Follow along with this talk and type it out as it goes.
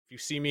If you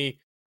see me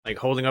like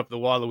holding up the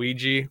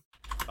Waluigi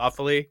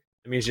thoughtfully,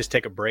 it means just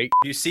take a break.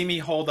 You see me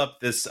hold up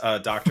this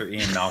Dr.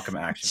 Ian Malcolm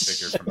action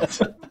figure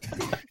from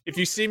If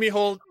you see me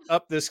hold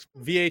up this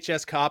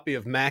VHS copy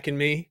of Mac and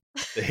Me,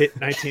 the hit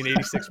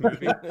 1986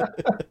 movie.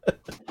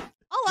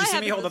 All You I see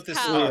have me is hold up this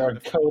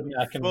this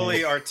couch.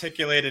 fully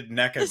articulated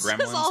NECA This is all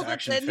Gremlins that's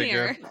action in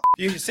figure. here.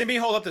 You see me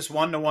hold up this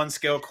 1-to-1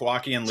 scale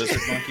Kowakian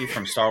lizard monkey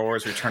from Star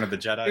Wars Return of the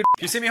Jedi.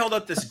 You see me hold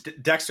up this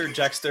Dexter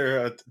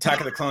Attack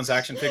of the Clones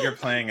action figure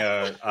playing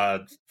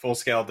a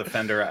full-scale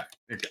Defender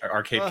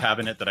arcade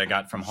cabinet that I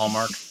got from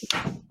Hallmark.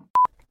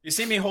 You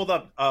see me hold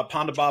up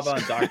Ponda Baba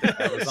and Dr.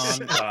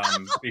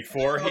 Cabazon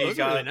before he those are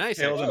got really nice,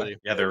 killed. actually.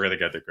 Yeah, they're really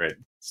good. They're great.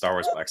 Star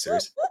Wars Black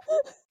Series.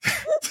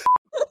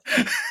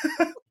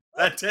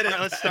 That did it. All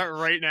right, let's start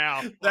right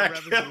now. That Rev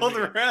is killed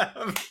moving it.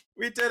 Rev.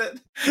 We did it.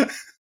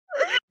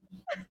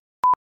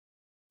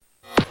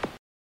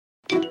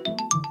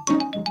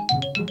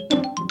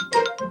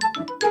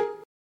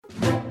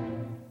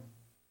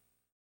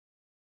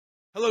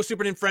 Hello,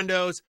 Super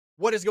Nintendos.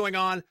 What is going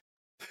on?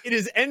 It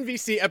is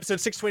NVC episode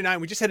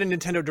 629. We just had a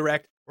Nintendo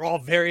Direct. We're all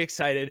very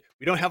excited.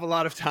 We don't have a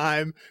lot of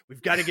time.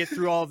 We've got to get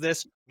through all of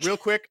this real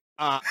quick.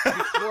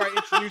 Before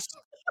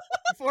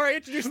I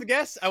introduce the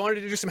guests, I wanted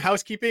to do some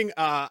housekeeping.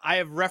 I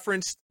have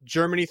referenced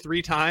Germany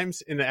 3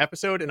 times in the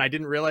episode, and I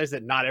didn't realize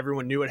that not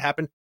everyone knew what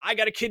happened. I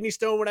got a kidney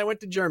stone when I went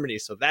to Germany,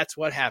 so that's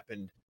what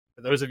happened.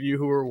 For those of you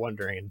who were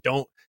wondering, and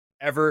don't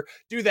ever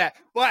do that.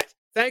 But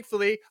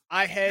thankfully,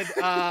 I had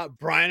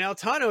Brian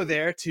Altano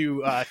there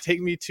to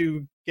take me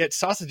to get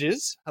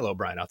sausages. Hello,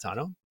 Brian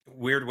Altano.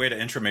 Weird way to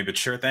intro me, but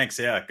sure, thanks.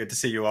 Yeah, good to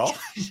see you all.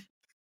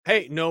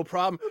 Hey, no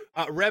problem.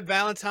 Reb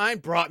Valentine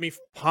brought me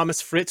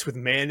hummus Fritz with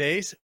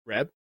mayonnaise.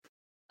 Reb.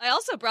 I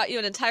also brought you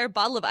an entire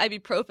bottle of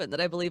ibuprofen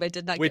that I believe I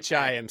did not Which get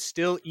back. I am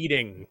still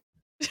eating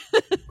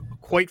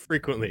quite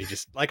frequently,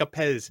 just like a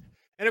Pez.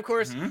 And of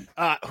course,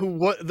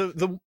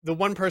 the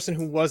one person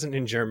who wasn't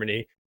in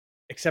Germany,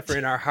 except for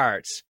in our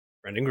hearts,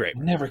 Brendan Grape.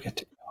 I never get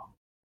to go.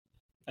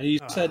 And you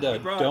said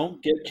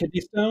don't get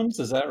kidney stones,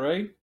 is that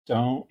right?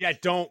 Don't. Yeah,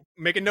 don't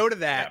make a note of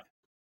that. Yeah.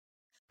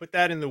 Put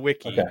that in the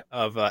wiki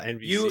of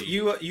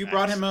NVC. You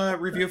brought him a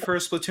review for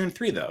Splatoon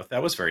 3, though.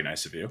 That was very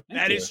nice of you. Thank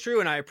That you. is true,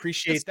 and I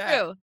appreciate It's that.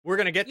 true. We're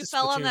gonna get You to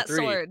fell Splatoon on that 3.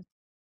 sword.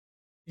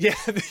 Yeah,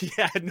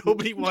 yeah.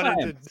 Nobody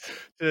wanted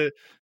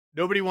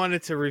nobody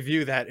wanted to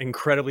review that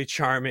incredibly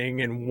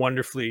charming and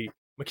wonderfully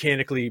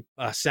mechanically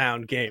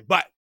sound game.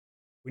 But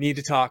we need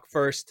to talk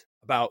first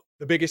about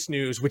the biggest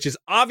news, which is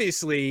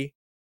obviously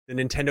the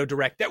Nintendo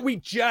Direct that we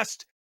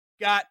just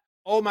got.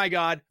 Oh my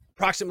God,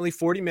 approximately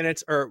 40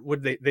 minutes, or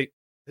would the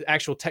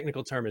actual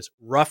technical term is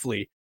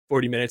roughly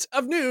 40 minutes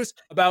of news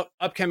about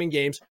upcoming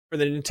games for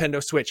the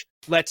Nintendo Switch.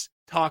 Let's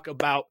talk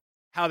about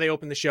how they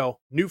open the show.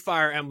 New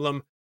Fire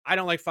Emblem. I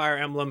don't like Fire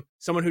Emblem.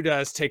 Someone who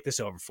does, take this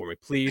over for me,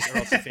 please. Or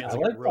else the fans I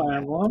will like get real Fire mad.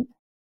 Emblem.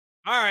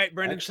 All right,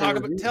 Brendan,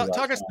 Actually,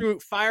 talk us through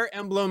Fire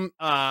Emblem.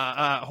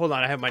 Hold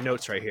on, I have my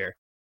notes right here.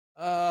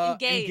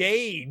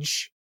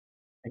 Engage.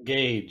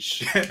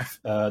 Engage. I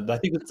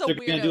think That's a they're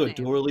going to weirdo do a name.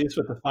 dual release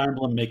with the Fire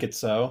Emblem Make It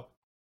So.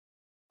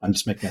 I'm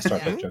just making a Star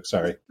Trek joke,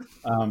 sorry.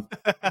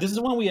 This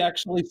is one we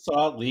actually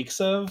saw leaks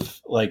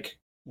of, like,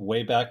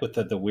 way back with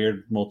the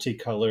weird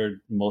multicolored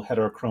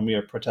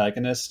heterochromia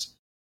protagonist.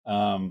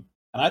 And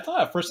I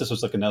thought at first this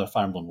was like another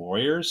Fire Emblem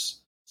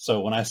Warriors. So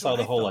when I saw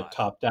the whole like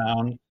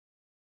top-down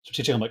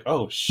strategic, I'm like,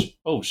 oh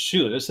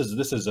shoot, this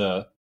is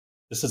a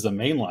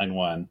mainline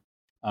one.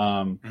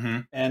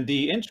 And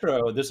the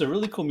intro, there's a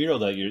really cool mural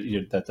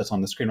that that's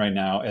on the screen right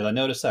now, and I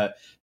noticed that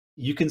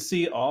you can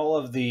see all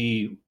of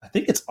the, I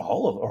think it's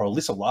all of, or at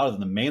least a lot of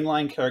the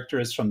mainline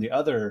characters from the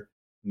other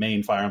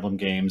main Fire Emblem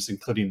games,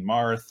 including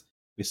Marth.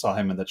 We saw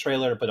him in the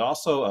trailer, but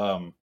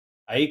also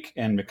Ike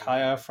and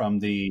Micaiah from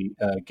the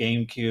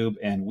GameCube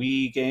and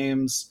Wii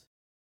games.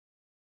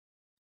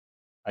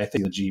 I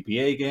think the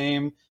GBA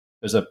game.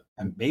 There's a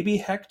maybe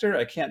Hector.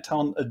 I can't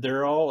tell.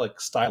 They're all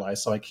like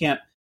stylized, so I can't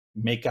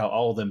make out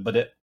all of them.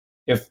 But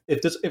if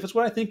it's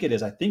what I think it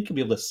is, I think you'll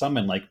be able to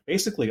summon like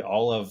basically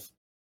all of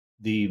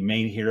the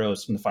main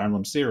heroes from the Fire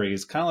Emblem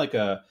series, kind of like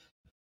I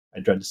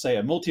dread to say,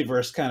 a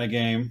multiverse kind of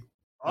game.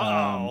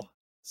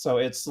 So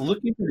it's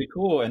looking pretty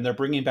cool, and they're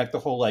bringing back the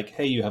whole like,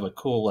 hey, you have a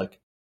cool like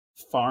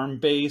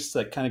farm base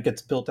that kind of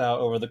gets built out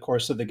over the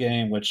course of the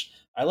game. Which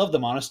I love the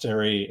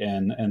monastery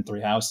and Three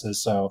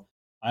Houses, so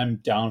I'm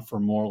down for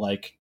more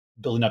like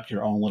building up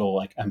your own little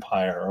like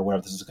empire or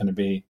whatever this is going to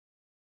be.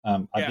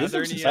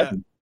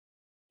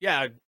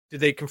 Yeah,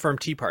 did they confirm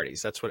tea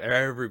parties? That's what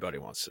everybody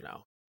wants to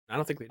know. I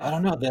don't think they did. I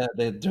don't know.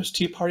 There's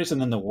tea parties, and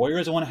then the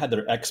Warriors one had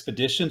their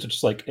expeditions, which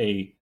is like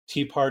a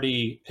tea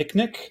party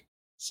picnic.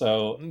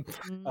 So I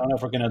don't know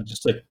if we're gonna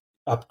just like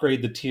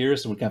upgrade the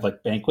tiers so we can have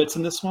like banquets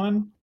in this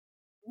one.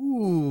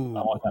 Ooh,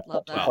 I want to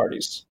have tea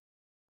parties.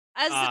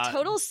 As a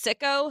total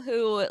sicko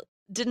who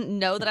didn't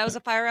know that I was a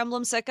Fire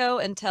Emblem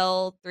sicko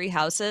until Three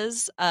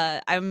Houses,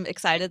 I'm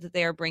excited that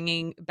they are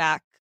bringing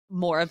back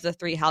more of the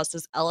Three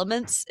Houses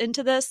elements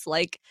into this,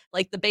 like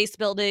the base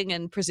building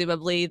and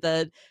presumably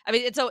they've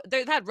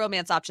had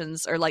romance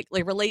options or like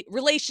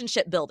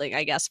relationship building,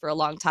 I guess, for a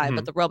long time,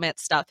 but the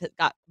romance stuff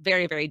got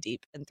very, very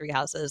deep in Three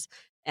Houses.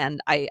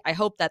 And I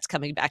hope that's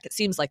coming back. It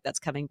seems like that's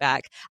coming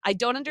back. I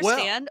don't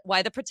understand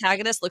why the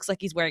protagonist looks like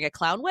he's wearing a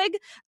clown wig.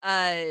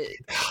 But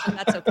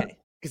that's okay.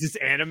 Because it's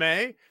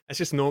anime. That's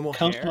just normal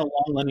Comes hair. from a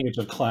long lineage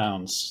of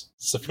clowns.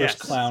 It's the first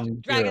clown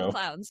dragon hero.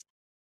 clowns.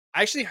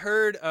 I actually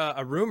heard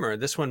a rumor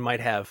this one might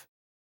have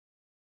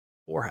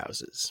 4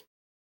 houses.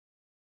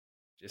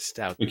 Just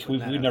out. We've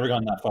never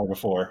gone that far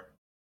before.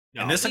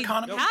 In this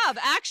economy?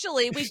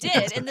 We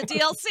did in the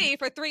DLC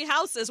for Three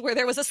Houses where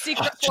there was a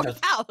secret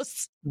 4th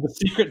house. The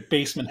secret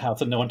basement house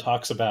that no one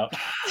talks about.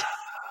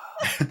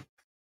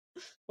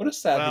 What a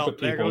sad group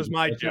of people. There goes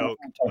my joke.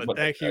 But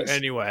thank you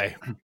anyway.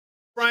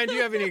 Brian, do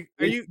you have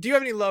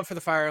any love for the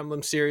Fire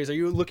Emblem series? Are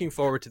you looking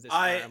forward to this?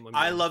 Fire Emblem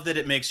I love that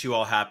it makes you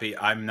all happy.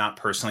 I'm not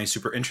personally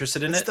super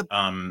interested in it.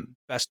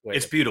 Best way.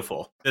 It's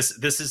beautiful. This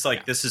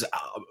is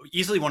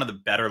easily one of the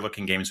better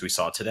looking games we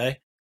saw today.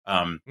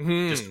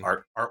 Just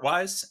art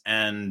wise,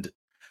 and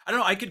I don't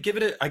know. I could give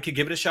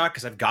it a shot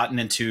because I've gotten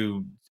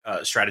into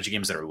strategy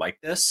games that are like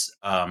this.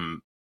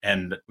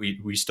 And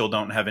we still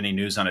don't have any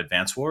news on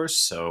Advance Wars,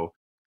 so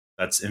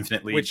that's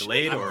infinitely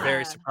delayed. I'm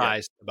very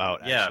surprised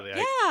about. Actually.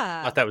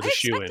 I thought that was a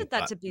shoo-in. I expected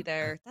that to be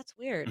there. That's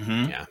weird.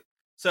 Yeah.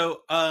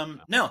 So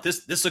no,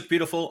 this looked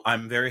beautiful.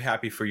 I'm very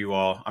happy for you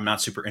all. I'm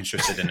not super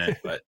interested in it,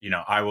 but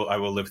I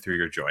will live through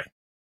your joy.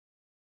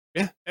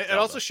 Yeah, it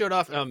also showed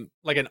off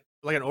like an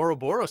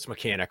Ouroboros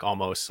mechanic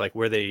almost, like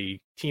where they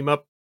team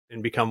up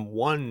and become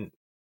one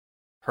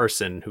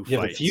person who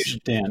fights. The fusion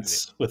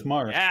dance with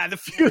Marth. Yeah, the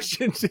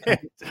fusion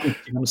dance.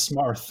 I'm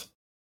Smarth.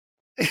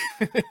 I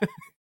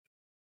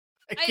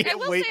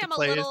will say I'm a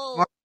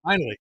little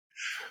finally.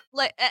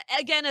 Like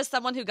again, as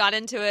someone who got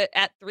into it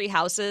at Three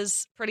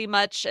Houses pretty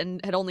much and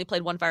had only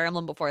played one Fire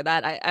Emblem before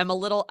that, I'm a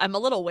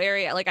little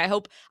wary. Like I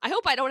hope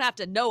I don't have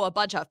to know a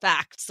bunch of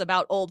facts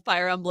about old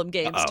Fire Emblem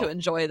games to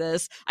enjoy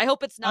this. I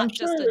hope it's not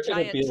just a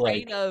giant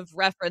train of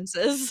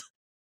references.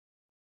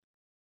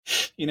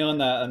 In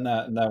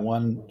that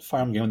one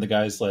Fire Emblem game, the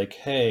guy's like,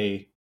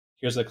 "Hey,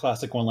 here's a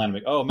classic one line."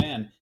 Like, "Oh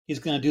man, he's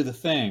gonna do the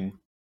thing."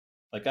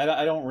 Like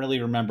I don't really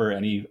remember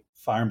any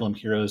Fire Emblem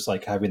heroes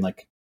like having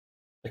like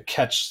a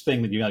catch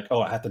thing that you're like, oh,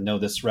 I have to know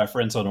this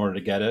reference in order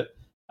to get it.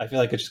 I feel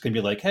like it's just gonna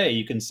be like, hey,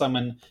 you can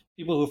summon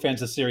people who are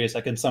fans of Sirius.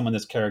 I can summon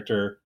this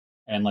character,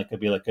 and like it'd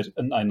be like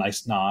a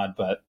nice nod.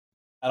 But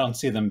I don't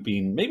see them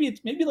being. Maybe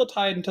they'll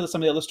tie it into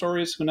some of the other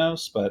stories. Who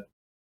knows? But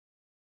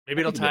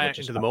maybe it'll tie it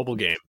into the mobile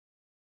game.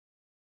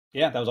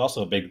 Yeah, that was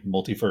also a big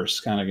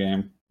multiverse kind of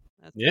game.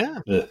 Yeah.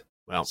 Ugh,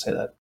 well, say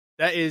that.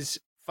 That is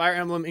Fire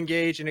Emblem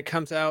Engage, and it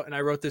comes out, and I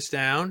wrote this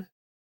down.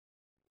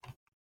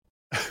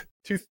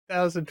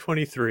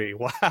 2023.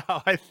 Wow,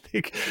 I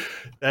think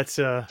that's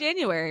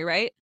January,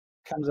 right?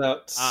 Comes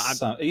out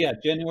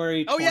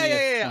January. Oh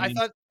yeah.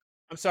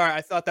 I'm sorry,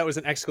 I thought that was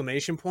an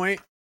exclamation point,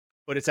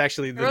 but it's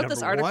actually the I wrote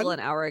this article an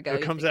hour ago.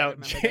 It comes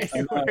out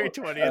January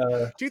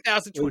 20th,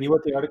 2020. When you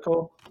wrote the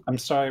article, I'm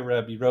sorry,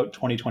 Reb, you wrote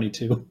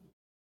 2022.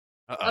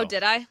 Oh,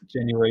 did I?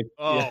 January.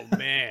 Oh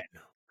man.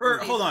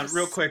 Hold on,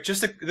 real quick,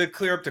 just to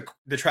clear up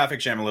the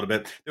traffic jam a little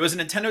bit. There was a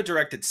Nintendo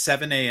Direct at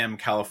 7 a.m.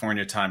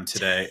 California time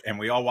today, and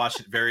we all watched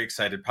it very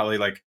excited. Probably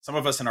like some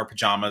of us in our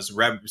pajamas.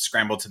 Reb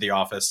scrambled to the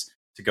office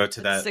to go to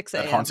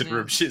that haunted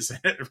room she's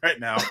in right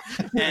now,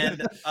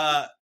 and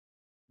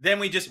then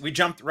we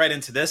jumped right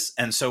into this,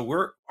 and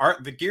so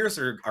the gears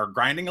are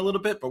grinding a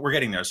little bit, but we're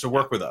getting there. So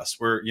work with us.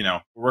 We're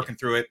working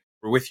through it.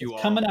 We're with you all.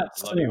 Coming out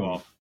soon. You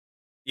all.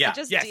 Yeah. I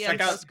just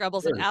DM'd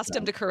Scrubbles and asked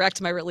him to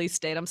correct my release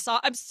date. I'm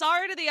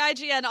sorry to the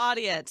IGN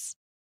audience.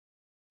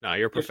 No,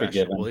 you're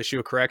professional. We'll issue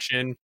a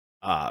correction.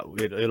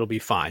 It'll be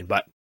fine.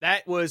 But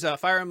that was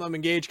Fire Emblem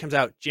Engage, comes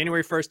out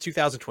January 1st,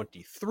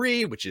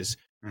 2023, which is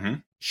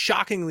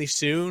shockingly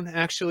soon,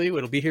 actually.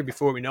 It'll be here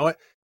before we know it.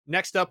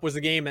 Next up was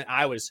the game that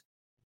I was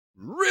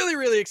really,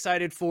 really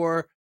excited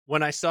for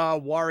when I saw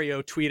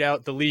Wario tweet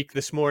out the leak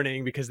this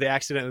morning because they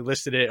accidentally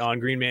listed it on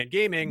Green Man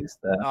Gaming.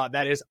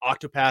 That is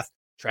Octopath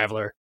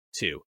Traveler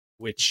 2,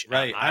 which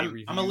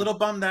I'm a little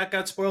bummed that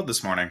got spoiled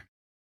this morning.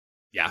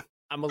 Yeah,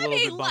 I'm a little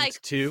bit bummed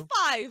too.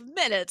 5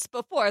 minutes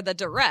before the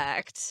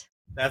direct.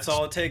 That's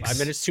all it takes. 5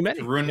 minutes too many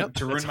to ruin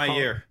my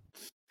year.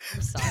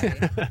 I'm sorry.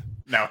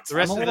 No,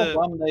 I'm a little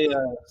bummed they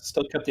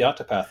still kept the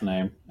Octopath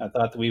name. I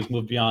thought that we've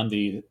moved beyond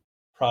the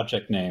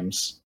project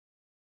names.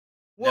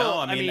 Well,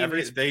 I mean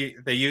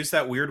they used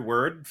that weird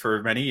word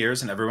for many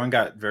years, and everyone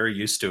got very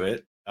used to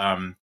it.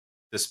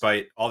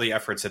 Despite all the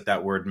efforts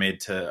that word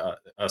made to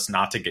us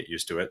not to get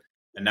used to it.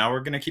 And now we're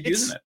going to keep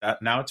using it.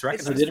 Now it's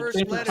recognized.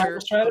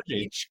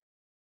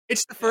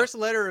 It's the first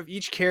letter of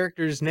each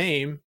character's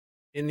name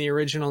in the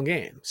original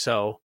game.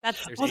 So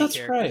that's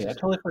right. I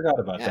totally forgot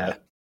about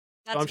that.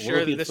 So I'm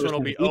sure that this one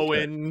will be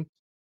Owen,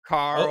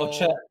 Carl,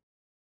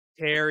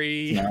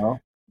 Terry,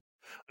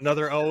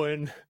 another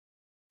Owen,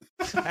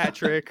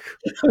 Patrick,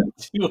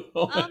 two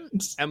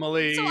Owens.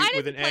 Emily so I didn't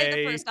with an play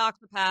A. the first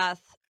Octopath.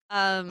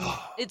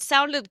 It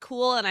sounded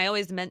cool, and I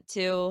always meant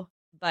to,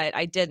 but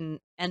I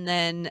didn't. And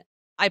then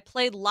I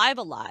played Live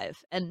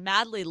Alive and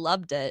madly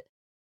loved it.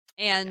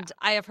 And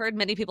I have heard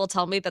many people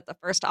tell me that the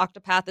first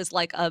Octopath is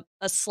like a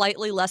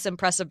slightly less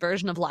impressive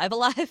version of Live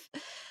Alive.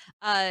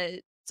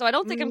 So I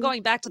don't think I'm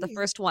going back to the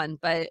first one,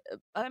 but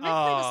I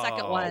might play the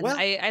second one. Well,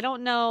 I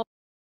don't know.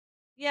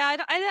 Yeah, I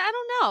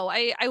don't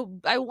know.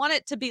 I want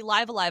it to be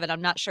Live Alive, and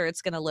I'm not sure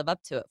it's going to live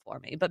up to it for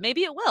me. But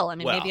maybe it will. I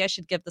mean, maybe Well. I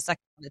should give the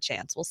second one a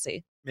chance. We'll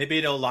see. Maybe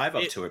it'll live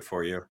up to it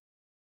for you.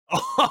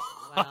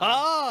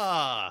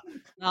 That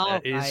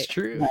All is right.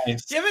 true.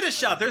 Nice. Give it a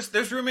shot.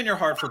 There's room in your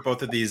heart for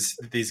both of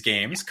these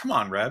games. Come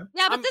on, Reb.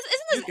 Yeah, but I'm- this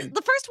isn't this,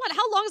 the first one.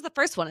 How long is the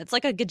first one? It's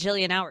like a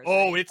gajillion hours.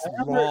 Oh, right? it's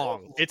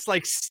long. It's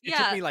like it took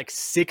Yeah. me like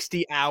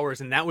 60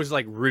 hours, and that was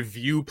like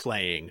review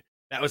playing.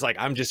 That was like,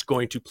 I'm just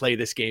going to play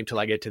this game till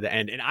I get to the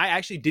end. And I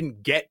actually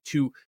didn't get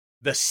to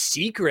the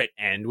secret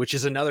end, which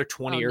is another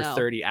 20 or no.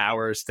 30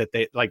 hours that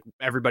they like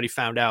everybody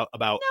found out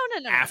about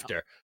No.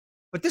 after.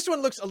 But this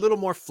one looks a little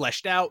more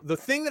fleshed out. The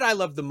thing that I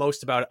love the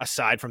most about it,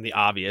 aside from the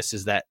obvious,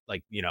 is that,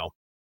 like, you know,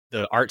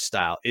 the art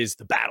style is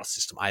the battle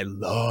system. I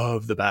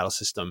love the battle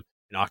system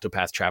in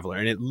Octopath Traveler.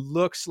 And it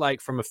looks like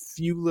from a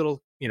few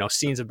little, you know,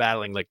 scenes of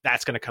battling, like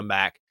that's going to come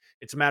back.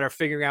 It's a matter of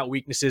figuring out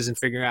weaknesses and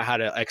figuring out how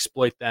to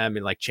exploit them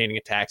and like chaining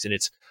attacks. And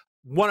it's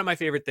one of my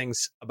favorite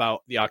things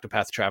about the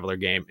Octopath Traveler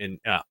game. And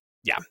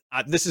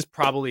this is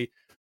probably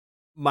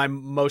my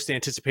most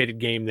anticipated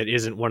game that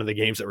isn't one of the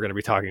games that we're going to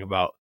be talking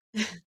about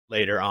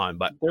later on.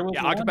 But There was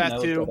yeah, one Octopath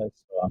note 2. that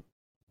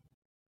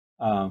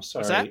I saw. What's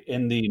Sorry. that?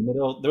 In the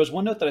middle, there was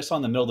one note that I saw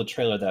in the middle of the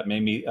trailer that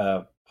made me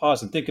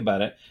pause and think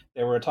about it.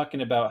 They were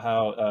talking about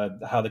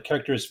how the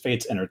characters'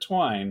 fates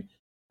intertwine.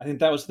 I think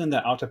that was the thing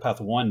that Octopath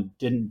 1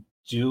 didn't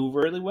do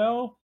really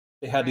well.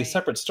 They had these Right.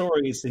 separate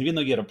stories, and even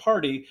though you had a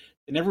party,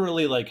 they never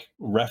really like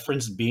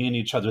referenced being in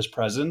each other's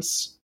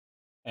presence.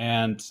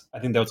 And I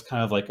think that was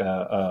kind of like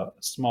a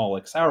small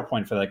like sour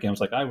point for that game.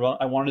 It's like I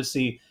wanted to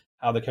see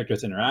how the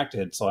characters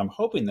interacted, so I'm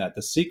hoping that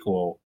the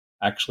sequel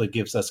actually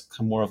gives us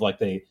more of like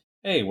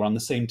hey, we're on the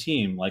same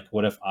team. Like,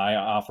 what if I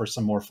offer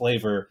some more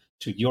flavor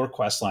to your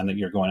quest line that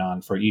you're going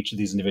on for each of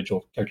these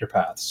individual character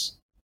paths?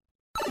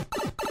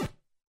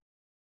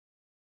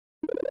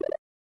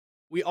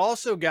 We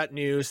also got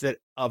news that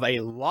of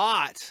a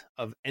lot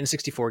of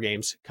N64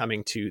 games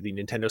coming to the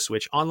Nintendo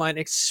Switch Online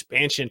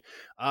expansion.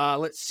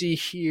 Let's see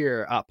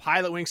here.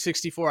 Pilot Wing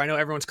 64. I know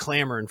everyone's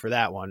clamoring for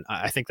that one.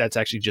 I think that's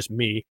actually just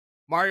me.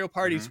 Mario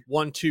Parties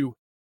 1, 2,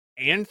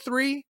 and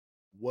 3.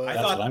 What? I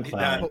That's what I'm thought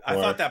clamoring that, I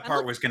for. thought that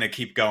part was going to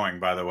keep going,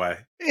 by the way.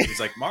 He's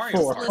like, Mario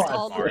For Party, List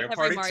all the- Mario every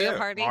Party Mario 2,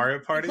 Party, Mario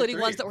Party including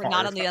 3, ones that were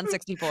not on the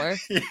N64.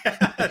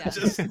 Yeah,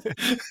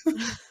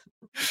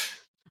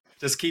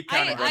 just keep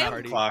counting I-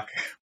 down the clock.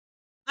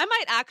 I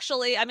might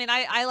actually, I mean,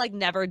 I like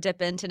never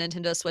dip into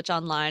Nintendo Switch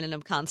Online, and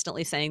I'm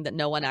constantly saying that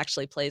no one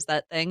actually plays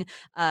that thing.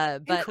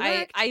 But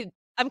Incorrect.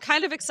 I'm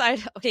kind of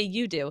excited. Okay,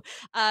 you do.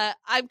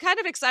 I'm kind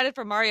of excited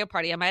for Mario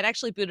Party. I might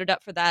actually boot it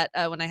up for that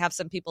when I have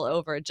some people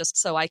over, just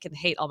so I can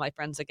hate all my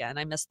friends again.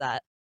 I miss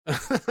that.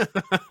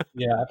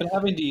 Yeah, I've been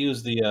having to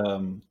use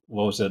the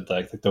what was it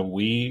like the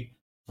Wii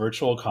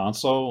Virtual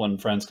Console when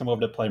friends come over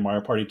to play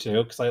Mario Party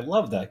 2 because I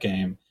love that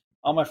game.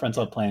 All my friends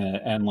love playing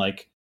it, and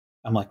like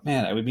I'm like,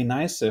 man, it would be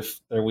nice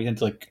if we had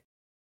to like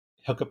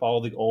hook up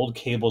all the old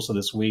cables of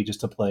this Wii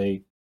just to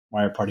play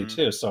Mario Party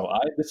 2. So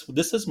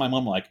this is my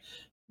moment. Like,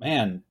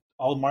 man,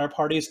 all the Mario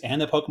Parties and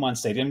the Pokemon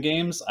Stadium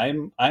games.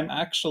 I'm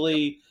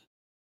actually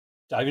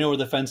diving over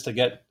the fence to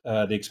get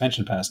the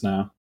expansion pass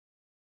now.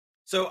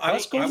 So I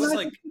was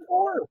like,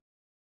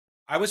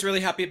 I was really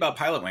happy about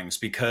Pilot Wings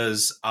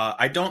because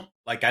I don't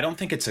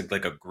think it's a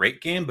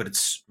great game, but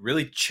it's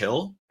really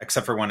chill,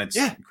 except for when it's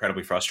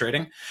incredibly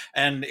frustrating.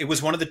 And it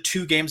was one of the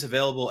 2 games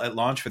available at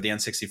launch for the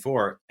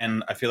N64,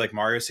 and I feel like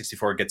Mario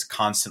 64 gets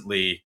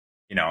constantly,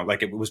 you know,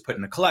 like it was put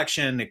in a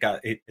collection.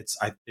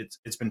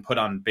 It's been put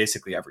on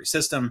basically every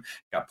system.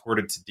 It got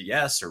ported to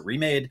DS or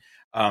remade.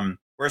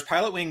 Whereas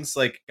Pilot Wings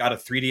like got a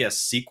 3DS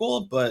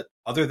sequel, but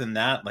other than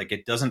that, like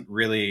it doesn't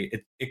really.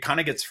 It kind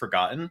of gets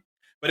forgotten.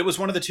 But it was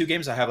one of the 2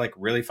 games I have like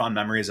really fond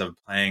memories of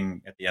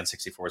playing at the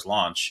N64's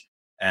launch.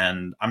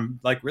 And I'm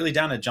like really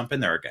down to jump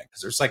in there again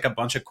because there's like a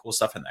bunch of cool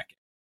stuff in that game.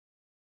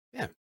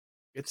 Yeah.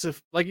 It's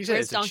like you said,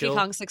 Where's it's a Donkey chill.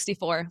 Kong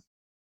 64?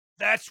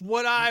 That's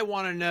what I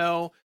want to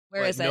know.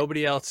 Where is it?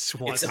 Nobody else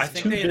wants I to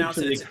think know. they announced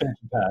the it.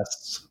 expansion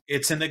pass.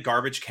 It's in the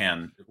garbage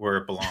can where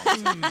it belongs.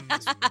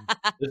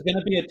 There's going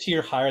to be a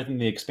tier higher than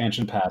the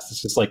expansion pass.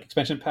 It's just like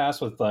expansion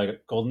pass with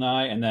like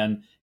GoldenEye, and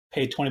then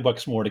pay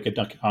 $20 more to get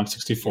Donkey Kong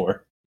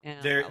 64.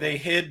 Yeah, They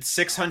hid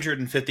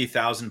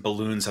 650,000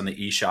 balloons on the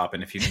eShop,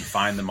 and if you can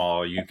find them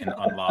all, you can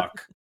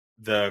unlock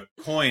the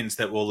coins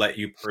that will let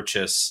you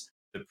purchase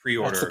the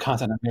pre-order That's the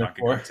content I'm here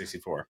Donkey Kong for.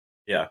 64.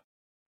 Yeah,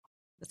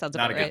 that sounds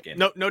not about a good right. game.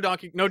 No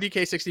It's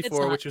DK64,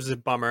 not, which was a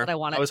bummer. but I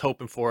want it. was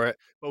hoping for it,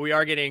 but we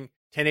are getting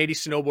 1080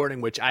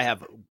 snowboarding, which I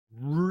have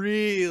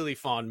really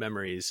fond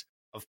memories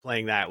of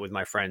playing that with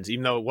my friends.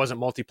 Even though it wasn't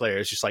multiplayer,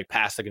 it's just like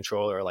pass the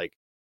controller, like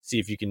see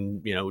if you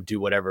can, you know, do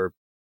whatever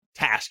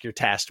task you're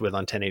tasked with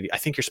on 1080. I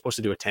think you're supposed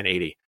to do a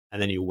 1080.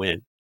 and then you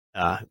win.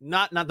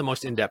 Not the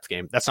most in-depth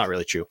game. That's not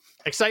really true.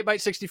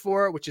 Excitebike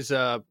 64, which is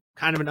a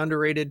kind of an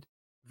underrated,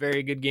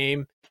 very good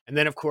game. And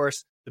then, of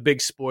course, the big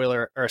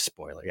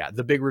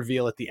the big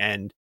reveal at the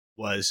end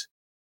was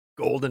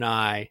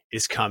GoldenEye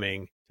is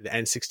coming to the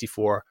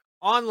N64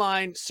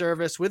 online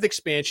service with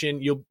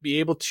expansion. You'll be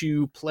able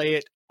to play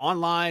it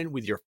online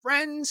with your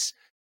friends.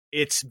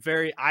 It's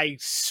I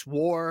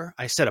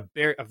said a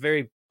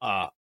very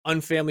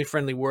unfamily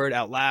friendly word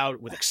out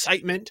loud with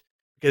excitement,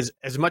 because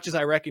as much as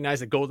I recognize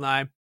that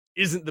GoldenEye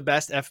isn't the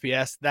best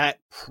FPS, that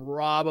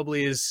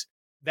probably is.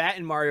 That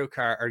and Mario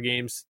Kart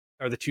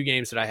are the two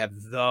games that I have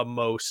the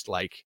most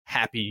like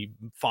happy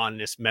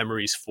fondness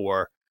memories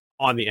for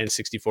on the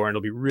N64, and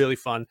it'll be really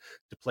fun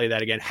to play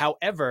that again.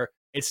 However,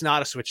 it's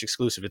not a Switch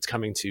exclusive. It's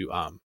coming to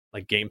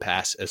like Game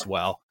Pass as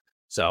well.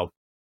 So,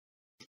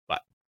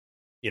 but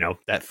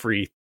that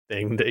free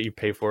thing that you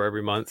pay for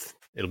every month,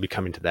 it'll be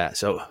coming to that.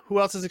 So, who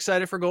else is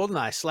excited for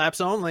GoldenEye?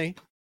 Slaps only.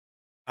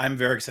 I'm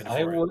very excited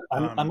for it.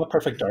 I'm a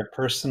Perfect Dark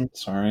person.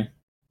 Sorry.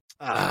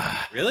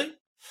 Really?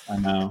 I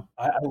know.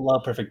 I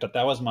love Perfect Dark.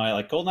 That was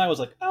my GoldenEye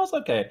was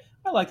okay.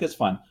 I like this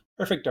fun.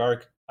 Perfect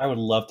Dark. I would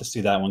love to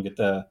see that one get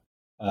the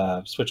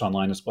Switch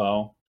Online as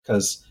well,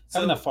 because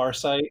having a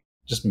Farsight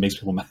just makes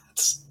people mad.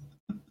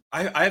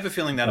 I have a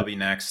feeling that'll be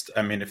next.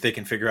 I mean, if they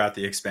can figure out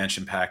the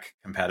expansion pack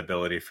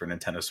compatibility for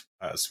Nintendo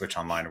Switch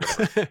Online or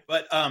whatever.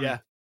 But yeah.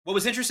 What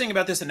was interesting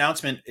about this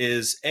announcement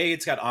is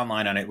it's got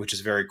online on it, which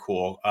is very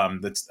cool.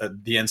 That's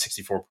the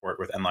N64 port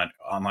with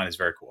online is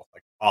very cool.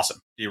 Like, awesome.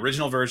 The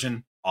original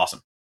version,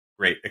 awesome.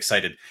 Great,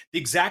 excited. The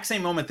exact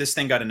same moment this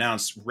thing got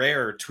announced,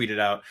 Rare tweeted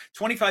out,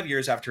 25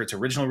 years after its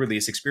original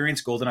release,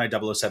 experience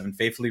GoldenEye 007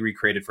 faithfully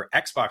recreated for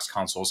Xbox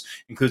consoles,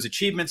 includes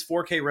achievements,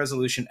 4K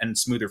resolution, and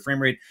smoother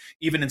frame rate,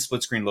 even in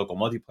split-screen local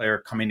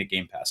multiplayer, coming to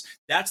Game Pass.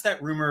 That's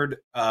that rumored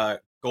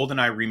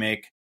GoldenEye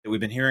remake that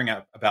we've been hearing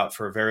about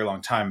for a very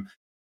long time.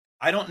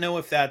 I don't know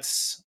if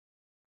that's...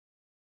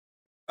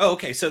 Oh,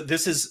 okay, so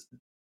this is...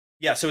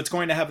 Yeah, so it's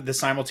going to have the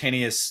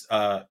simultaneous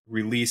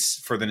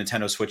release for the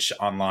Nintendo Switch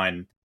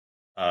Online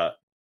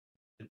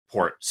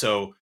port.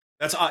 So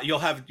that's you'll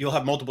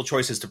have multiple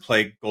choices to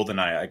play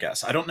GoldenEye, I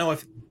guess. I don't know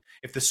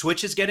if the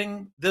Switch is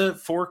getting the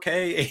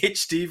 4K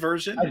HD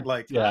version.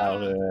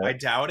 I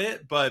doubt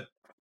it, but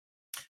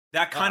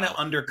that kind of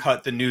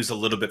undercut the news a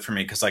little bit for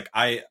me, because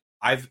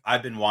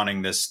I've been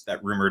wanting that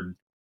rumored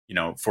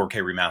 4K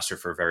remaster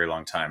for a very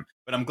long time.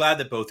 But I'm glad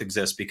that both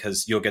exist,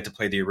 because you'll get to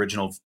play the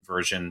original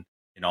version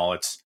in all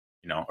its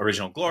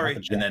original glory,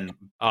 and then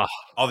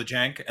all the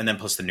jank, and then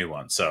plus the new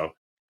one. So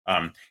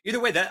either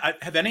way,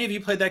 have any of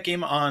you played that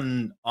game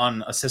on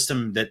a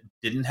system that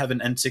didn't have an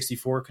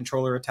N64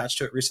 controller attached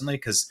to it recently?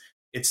 Because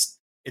it's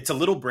a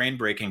little brain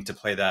breaking to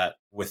play that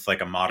with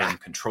like a modern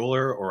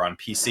controller or on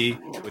PC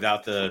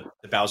without the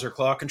Bowser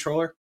Claw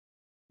controller.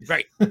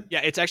 Right.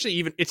 Yeah, it's actually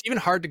even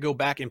hard to go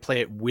back and play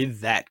it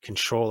with that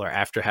controller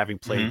after having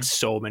played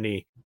so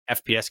many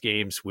FPS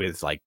games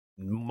with like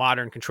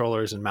modern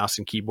controllers and mouse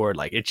and keyboard.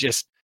 Like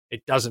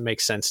it doesn't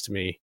make sense to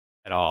me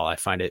at all. I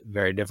find it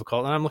very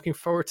difficult, and I'm looking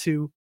forward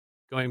to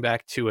going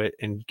back to it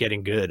and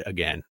getting good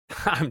again.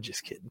 I'm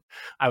just kidding.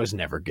 I was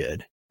never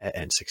good at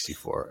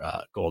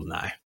N64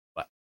 GoldenEye,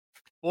 but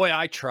boy,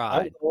 I tried.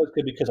 I was always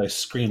good because I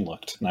screen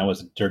looked, and I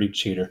was a dirty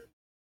cheater.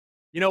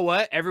 You know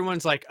what?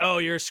 Everyone's like, "Oh,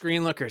 you're a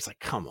screen looker." It's like,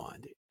 come on,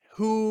 dude.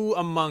 Who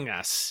among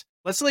us?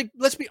 Let's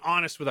be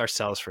honest with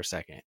ourselves for a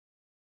second.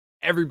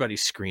 Everybody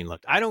screen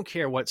looked. I don't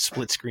care what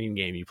split screen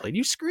game you played.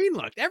 You screen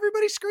looked.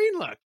 Everybody screen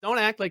looked. Don't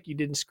act like you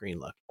didn't screen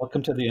look.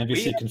 Welcome to the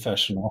NBC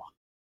confessional.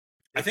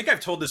 I think I've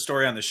told this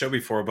story on the show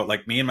before, but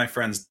like me and my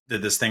friends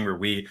did this thing where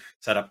we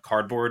set up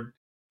cardboard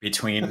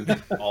between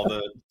all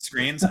the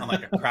screens on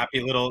like a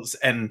crappy little,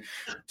 and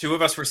two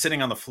of us were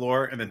sitting on the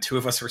floor, and then two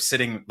of us were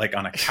sitting like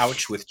on a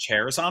couch with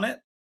chairs on it.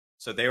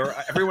 So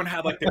everyone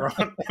had like their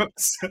own.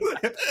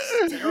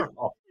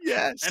 Terrible.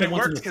 Yeah, and it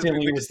worked because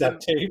we just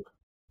that tape.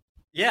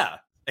 Yeah,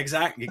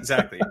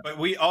 exactly. But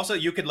we also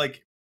you could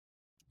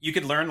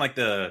learn like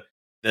the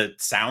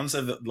sounds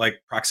of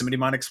like proximity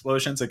mine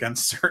explosions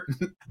against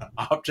certain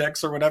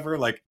objects or whatever.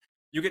 Like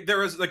there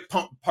was like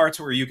parts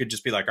where you could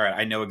just be like, all right,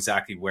 I know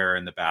exactly where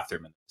in the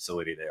bathroom in the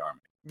facility they are.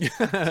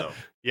 So.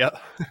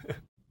 Yep.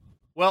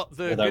 Well,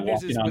 the good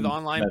news is with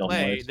online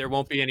play, noise. there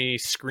won't be any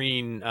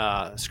screen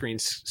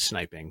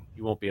sniping.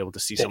 You won't be able to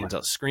see someone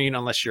else's screen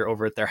unless you're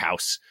over at their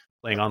house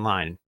playing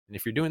online. And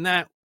if you're doing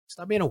that,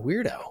 stop being a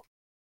weirdo.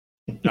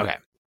 Okay.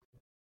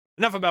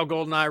 Enough about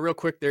GoldenEye. Real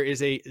quick, there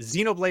is a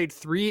Xenoblade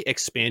 3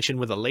 expansion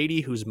with a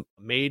lady who's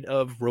made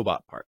of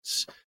robot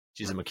parts.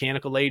 She's a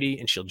mechanical lady,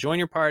 and she'll join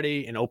your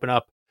party and open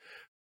up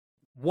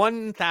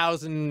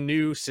 1,000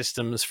 new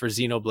systems for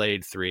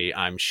Xenoblade 3,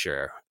 I'm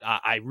sure.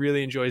 I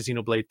really enjoy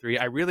Xenoblade 3.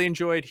 I really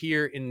enjoyed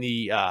here in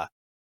the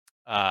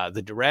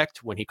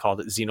Direct when he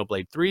called it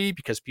Xenoblade 3,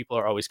 because people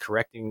are always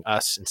correcting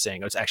us and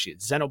saying, it's actually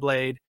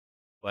Xenoblade,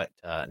 but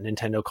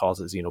Nintendo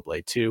calls it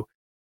Xenoblade 2.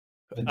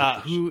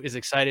 Who is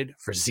excited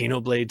for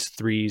Xenoblade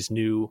 3's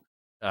new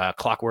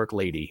Clockwork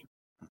Lady?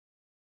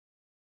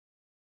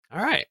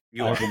 All right.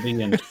 You I are. will be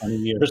in 20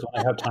 years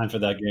when I have time for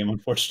that game,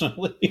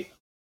 unfortunately.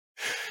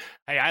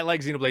 Hey, I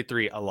like Xenoblade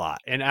 3 a lot,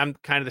 and I'm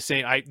kind of the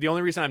same. The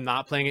only reason I'm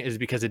not playing it is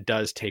because it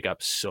does take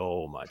up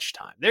so much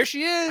time. There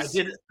she is.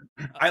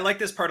 I like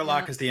this part a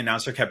lot because the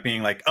announcer kept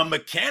being like, "A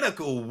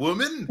mechanical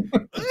woman,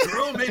 a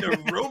girl made of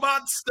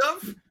robot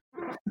stuff,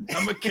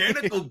 a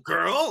mechanical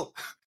girl."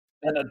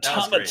 An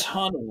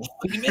automaton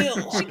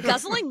female. She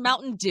guzzling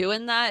Mountain Dew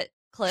in that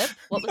clip.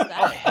 What was Oh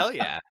that? hell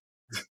yeah!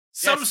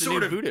 Some it's the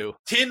sort new of voodoo.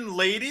 tin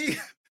lady.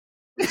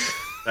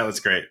 That was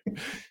great.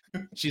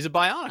 She's a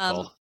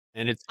bionicle,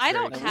 and it's. I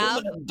very don't cool. have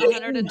Aluminum ding.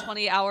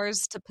 120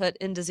 hours to put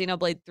into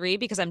Xenoblade 3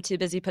 because I'm too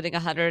busy putting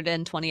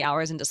 120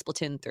 hours into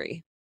Splatoon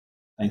 3.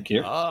 Thank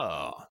you.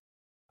 Oh, all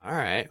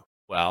right.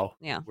 Well,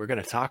 Yeah. we're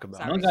gonna talk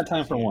about. I only got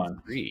time for one.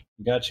 3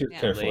 You got to choose Yeah.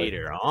 carefully.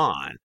 later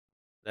on.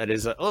 That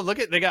is. Look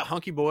at they got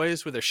hunky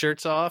boys with their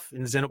shirts off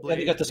in Xenoblade. Yeah,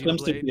 you got the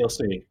swimsuit Xenoblade.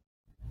 DLC.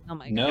 Oh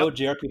my god. No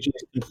JRPG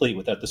is complete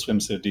without the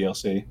swimsuit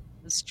DLC.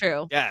 It's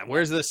true. Yeah,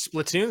 where's the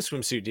Splatoon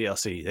swimsuit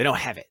DLC? They don't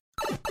have it.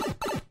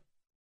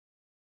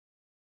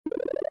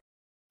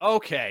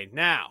 Okay,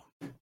 now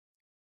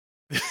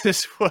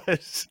this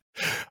was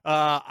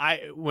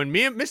when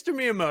Mr.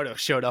 Miyamoto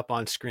showed up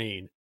on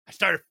screen, I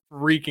started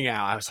freaking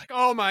out. I was like,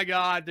 "Oh my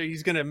god,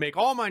 he's gonna make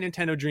all my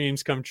Nintendo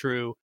dreams come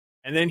true."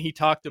 And then he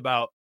talked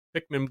about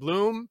Pikmin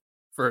Bloom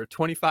for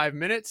 25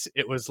 minutes.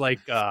 It was like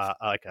a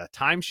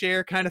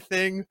timeshare kind of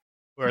thing,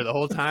 where the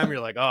whole time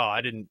you're like, "Oh,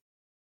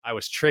 I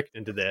was tricked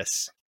into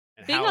this."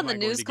 And Being how on am the I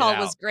going news to get call out?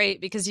 was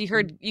great because you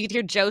could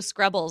hear Joe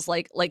Screbbles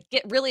like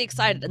get really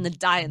excited and then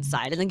die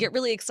inside and then get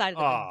really excited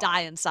and Aw. then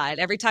die inside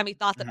every time he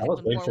thought that I was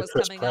Pikmin waiting 4 for was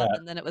Chris coming up Pratt.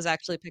 and then it was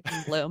actually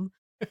Pikmin Bloom.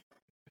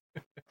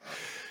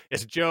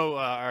 Yes, Joe,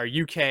 our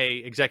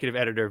UK executive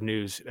editor of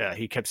news,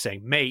 he kept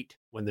saying "mate"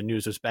 when the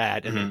news was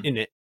bad, and then "in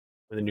it"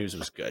 when the news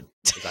was good.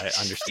 'Cause I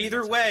understand. Either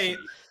that's how way, it should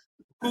be.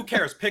 who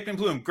cares? Pikmin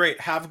Bloom, great.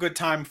 Have a good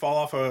time. Fall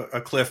off a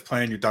cliff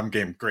playing your dumb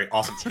game. Great,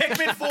 awesome.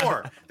 Pikmin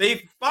 4.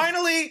 They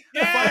finally.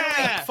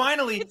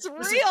 It's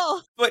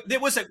real. But it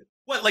was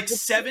like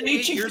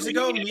 7-8 years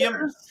ago.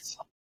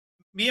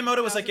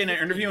 Miyamoto was like in an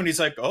interview and he's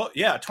like, "Oh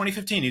yeah,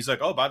 2015." He's like,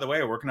 "Oh, by the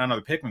way, we're working on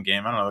another Pikmin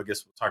game. I don't know. I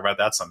guess we'll talk about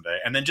that someday."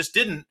 And then just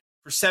didn't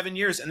for 7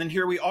 years. And then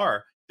here we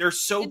are. They're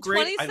so In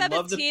great. I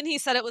love 2017, he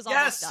said it was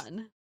Yes. almost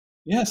done.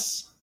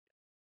 Yes.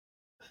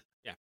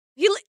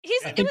 He's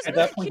I it think was at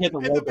really that point he had the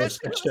and the logo best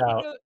sketched was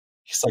out. so-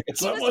 He's like, it's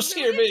he was almost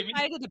really here, baby.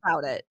 excited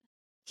about it.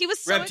 He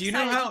was so Rev, do you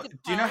know excited, how you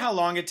could do you know tell. how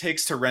long it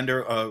takes to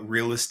render a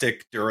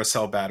realistic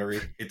Duracell battery?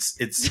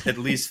 It's at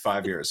least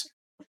 5 years.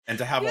 And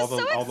to have He all was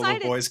the so all the little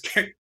excited.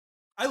 boys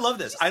I love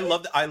this. I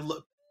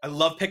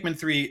love Pikmin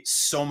 3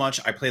 so much.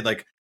 I played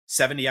like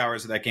 70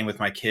 hours of that game with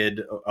my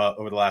kid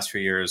over the last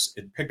few years.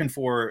 Pikmin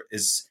 4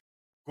 is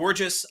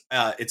gorgeous.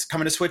 It's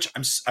coming to Switch.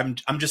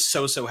 I'm just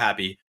so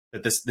happy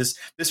that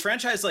this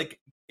franchise, like,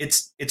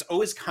 it's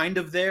always kind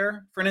of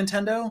there for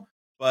Nintendo,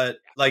 but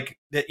like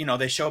that, you know,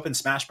 they show up in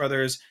Smash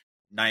Brothers.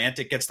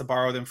 Niantic gets to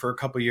borrow them for a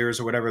couple years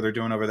or whatever they're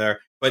doing over there.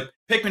 But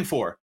Pikmin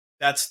 4,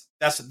 that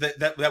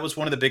was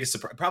one of the biggest,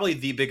 probably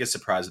the biggest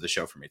surprise of the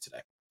show for me today.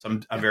 So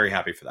I'm very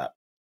happy for that.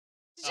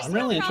 Did you I'm see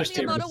really how proud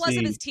interested to Miyamoto was of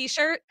see- his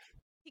T-shirt.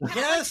 He kept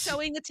Yes. like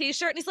showing the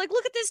T-shirt, and he's like,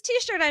 "Look at this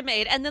T-shirt I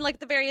made." And then, like, at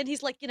the very end,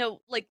 he's like,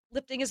 like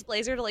lifting his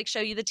blazer to like show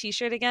you the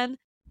T-shirt again.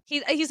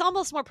 He's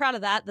almost more proud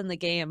of that than the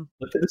game.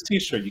 Look at this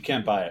T-shirt. You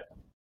can't buy it.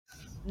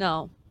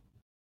 No,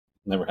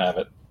 Never have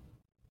it.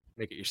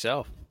 Make it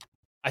yourself.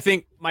 I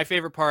think my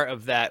favorite part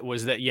of that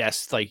was that,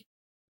 yes, like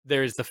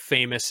there's the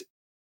famous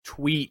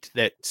tweet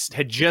that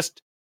had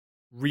just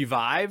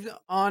revived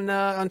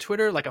on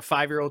Twitter, like a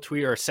 5-year-old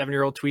tweet or a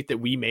 7-year-old tweet that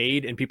we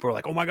made, and people were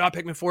like, "Oh my god,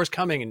 Pikmin 4 is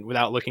coming," and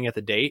without looking at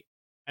the date.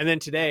 And then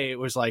today it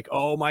was like,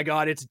 "Oh my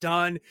god, it's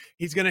done.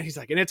 He's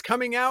like, and it's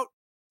coming out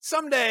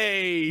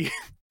someday.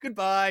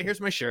 Goodbye. Here's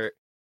my shirt."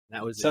 And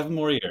that was it. 7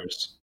 more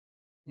years.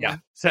 Yeah.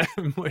 So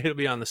it'll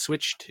be on the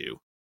Switch too.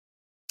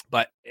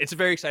 But it's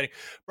very exciting.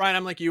 Brian,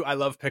 I'm like you. I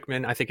love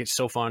Pikmin. I think it's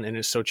so fun and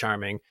it's so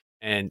charming.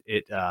 And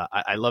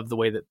I love the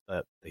way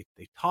that they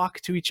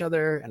talk to each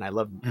other, and I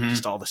love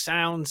just all the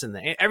sounds and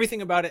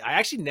everything about it. I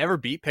actually never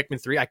beat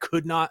Pikmin 3. I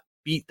could not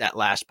beat that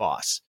last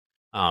boss.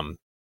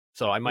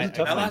 So I might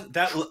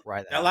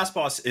that last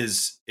boss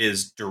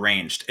is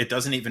deranged. It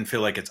doesn't even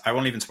feel like it's. I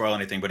won't even spoil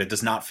anything, but it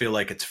does not feel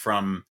like it's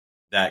from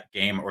that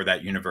game or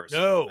that universe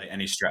by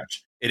any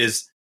stretch. It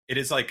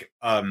is like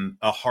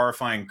a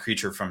horrifying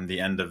creature from the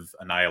end of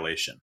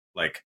Annihilation.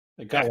 Like,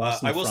 It got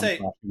lost in I the will From say-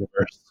 Software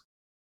universe.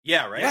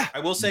 yeah, right. Yeah. I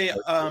will say,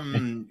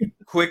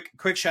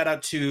 quick shout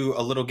out to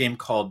a little game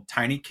called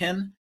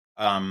Tinykin,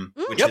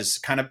 which Yep. is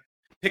kind of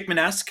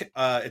Pikmin-esque.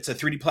 It's a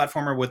 3D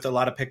platformer with a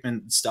lot of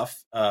Pikmin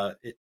stuff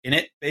in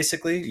it.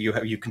 Basically,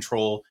 you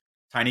control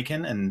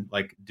Tinykin and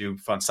like do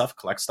fun stuff,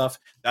 collect stuff.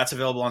 That's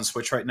available on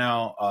Switch right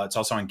now. It's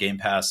also on Game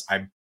Pass.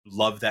 I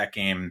love that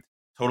game.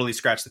 Totally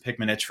scratched the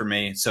Pikmin itch for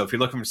me. So if you're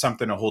looking for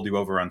something to hold you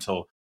over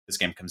until this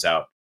game comes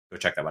out, go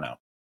check that one out.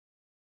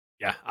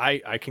 Yeah,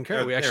 I concur.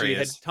 Oh, We there actually he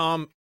had is.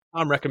 Tom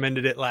Tom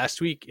recommended it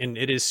last week, and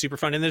it is super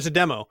fun. And there's a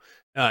demo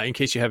in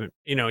case you haven't,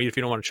 if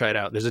you don't want to try it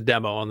out. There's a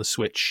demo on the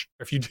Switch.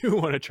 Or if you do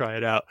want to try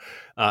it out,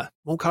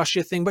 won't cost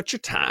you a thing but your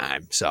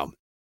time. So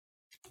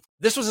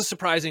this was a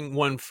surprising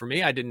one for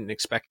me. I didn't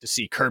expect to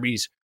see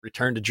Kirby's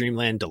Return to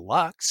Dreamland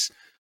Deluxe,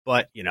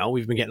 but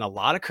we've been getting a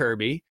lot of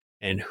Kirby,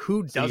 and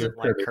who doesn't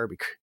like Kirby?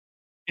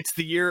 It's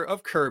the year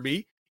of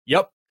Kirby.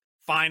 Yep,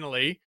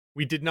 finally.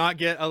 We did not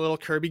get a little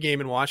Kirby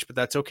Game & Watch, but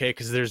that's okay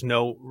because there's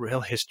no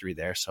real history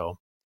there. So,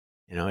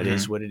 it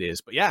is what it is.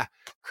 But yeah,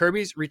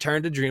 Kirby's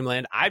Return to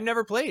Dreamland. I've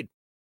never played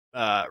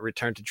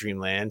Return to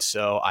Dreamland,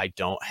 so I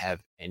don't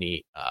have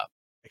any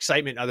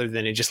excitement other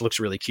than it just looks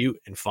really cute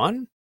and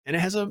fun. And it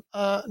has a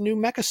new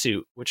mecha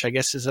suit, which I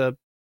guess is a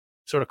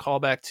sort of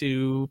callback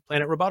to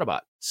Planet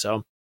Robotobot.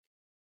 So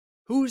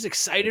who's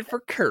excited for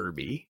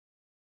Kirby?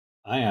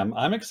 I am.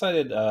 I'm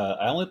excited.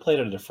 I only played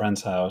it at a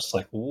friend's house,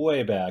 like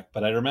way back,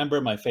 but I remember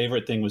my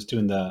favorite thing was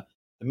doing the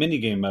mini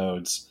game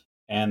modes.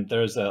 And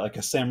there's a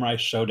samurai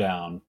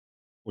showdown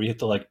where you have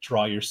to like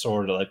draw your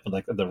sword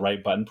with the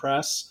right button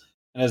press,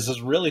 and it's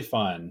just really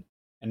fun.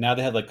 And now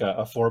they have like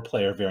a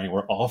 4-player variant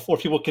where all 4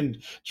 people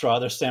can draw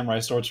their samurai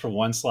swords for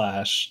 1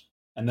 slash,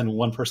 and then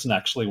one person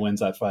actually wins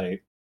that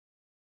fight.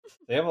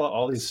 They have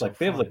all these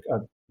they have like a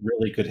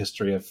really good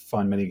history of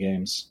fun mini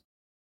games.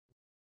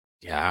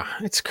 Yeah,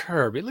 it's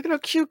Kirby. Look at how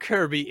cute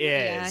Kirby is.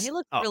 Yeah, he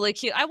looked really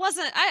cute. I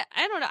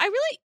don't know.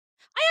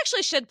 I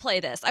actually should play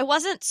this. I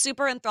wasn't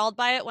super enthralled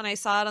by it when I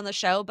saw it on the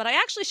show, but I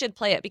actually should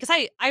play it because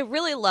I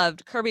really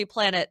loved Kirby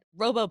Planet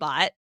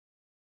Robobot.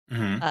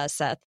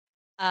 Seth.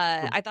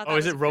 I thought.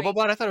 Is it Robobot?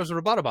 Great. I thought it was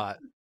Robotobot.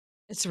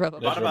 It's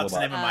Robobot. Robotobot's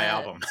the name of my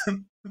album.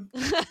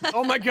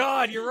 Oh my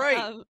God, you're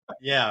right.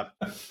 Yeah.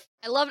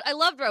 I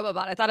loved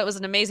Robobot. I thought it was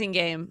an amazing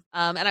game.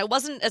 And I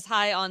wasn't as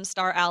high on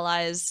Star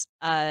Allies.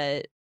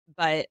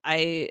 But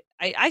I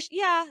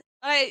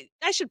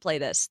should play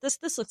this.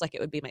 This looks like it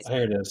would be my.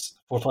 Here it is.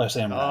 4-player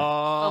samurai.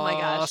 Oh my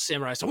gosh,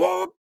 samurai! So,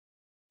 whoa!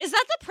 Is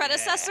that the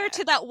predecessor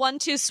to that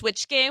 1-2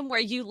 switch game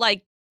where you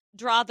like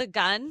draw the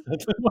gun?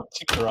 That's what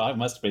you draw. It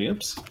must be.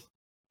 Oops.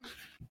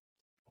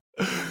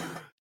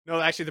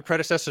 No, actually, the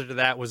predecessor to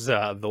that was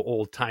the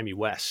old timey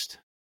West.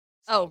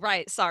 Oh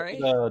right, sorry.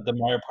 The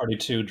Mario Party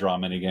 2 draw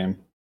mini game.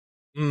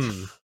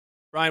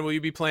 Ryan, will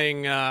you be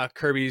playing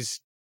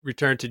Kirby's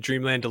Return to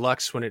Dreamland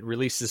Deluxe when it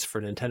releases for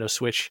Nintendo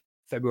Switch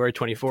February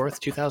 24th,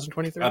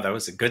 2023? Oh, that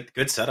was a good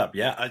setup.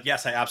 Yeah,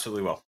 yes, I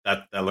absolutely will.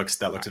 That looks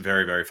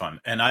very, very fun.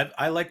 And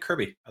I like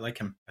Kirby. I like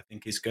him. I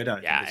think he's good. I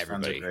think his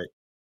friends are great.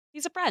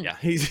 He's a friend. Yeah,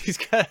 he's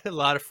got a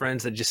lot of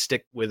friends that just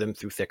stick with him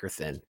through thick or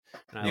thin.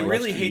 You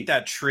really hate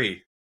that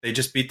tree. They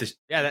just beat the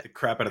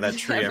crap out of that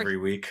tree every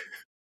week.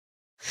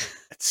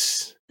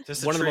 It's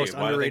just one of the most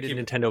underrated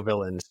Nintendo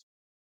villains.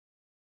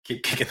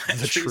 Keep kicking that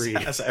tree's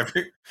ass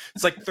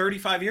it's like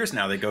 35 years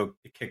now they go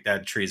kick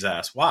that tree's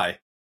ass. Why?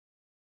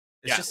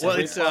 It's he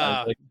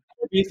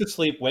gets to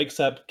sleep,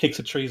 wakes up, kicks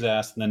a tree's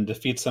ass, and then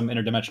defeats some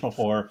interdimensional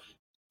four.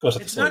 Goes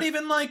to it's sleep. Not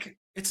even like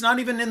it's not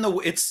even in the.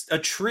 It's a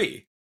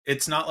tree.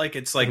 It's not like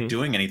it's like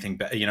doing anything.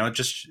 It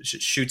just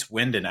shoots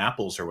wind and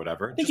apples or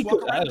whatever. I think he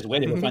goes out of his way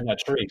to find that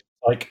tree.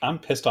 Like, I'm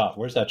pissed off.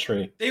 Where's that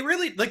tree? They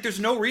really there's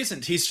no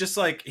reason. He's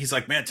like,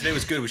 man, today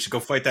was good. We should go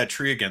fight that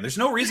tree again. There's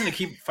no reason to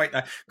keep fighting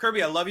that.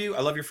 Kirby, I love you.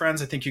 I love your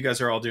friends. I think you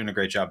guys are all doing a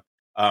great job.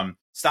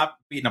 Stop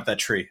beating up that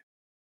tree.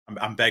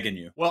 I'm begging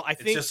you. Well, I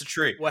think it's just a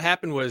tree. What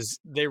happened was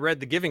they read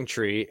The Giving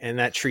Tree, and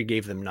that tree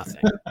gave them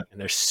nothing, and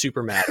they're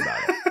super mad about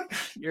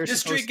it.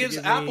 This tree gives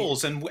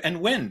apples and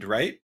wind,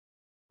 right?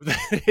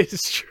 That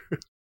is true.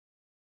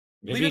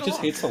 Maybe he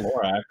just hates the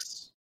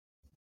Lorax.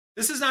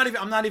 This is not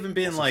even. I'm not even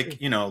being like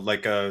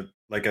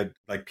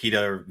like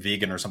PETA or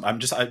vegan or something.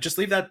 I just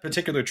leave that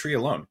particular tree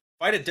alone.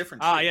 Fight a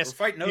different tree. Yes. Or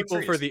fight no people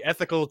trees. for the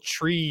ethical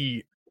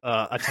tree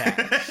attack.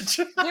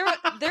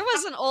 There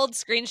was an old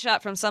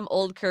screenshot from some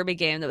old Kirby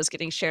game that was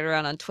getting shared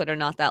around on Twitter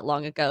not that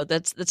long ago.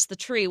 That's the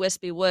tree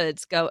Wispy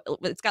Woods.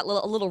 It's got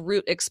a little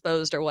root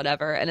exposed or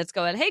whatever, and it's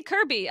going, "Hey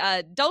Kirby,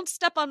 don't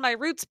step on my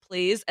roots,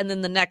 please." And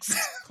then the next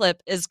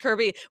clip is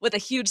Kirby with a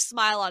huge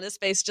smile on his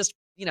face, just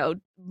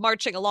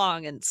marching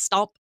along and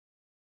stomp.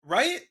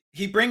 Right?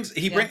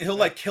 He'll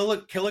like kill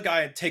a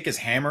guy and take his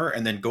hammer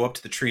and then go up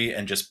to the tree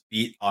and just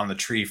beat on the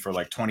tree for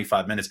like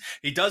 25 minutes.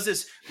 He does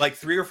this like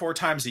 3 or 4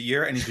 times a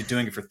year, and he's been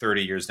doing it for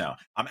 30 years now.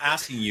 I'm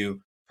asking you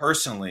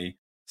personally,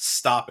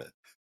 stop it.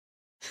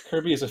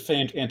 Kirby is a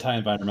famed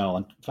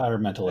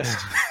environmentalist.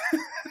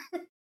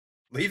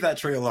 Leave that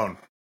tree alone.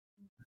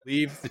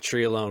 Leave the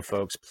tree alone,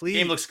 folks. Please.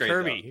 Game looks great,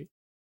 Kirby.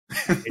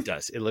 It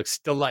does. It looks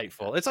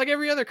delightful. It's like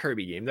every other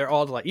Kirby game. They're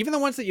all delightful. Even the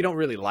ones that you don't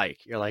really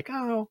like. You're like,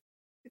 oh,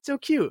 it's so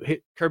cute.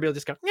 Kirby will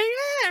just go,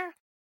 yeah,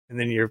 and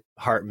then your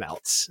heart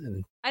melts.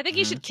 And I think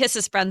he should kiss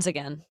his friends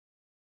again.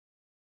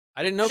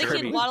 I didn't know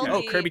Kirby.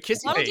 Kirby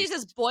kissed Waddle Dee's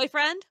his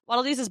boyfriend.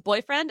 Waddle Dee's his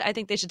boyfriend. I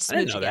think they should smooch I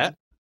didn't know again. that.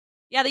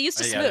 Yeah, they used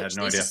to smooch. I had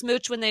no They used to idea.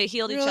 smooch when they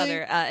healed each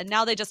other, and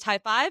now they just high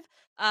five.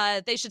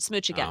 They should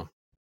smooch again. Oh.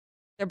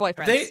 They're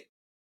boyfriends.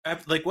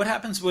 Like what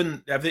happens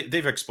when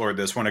they've explored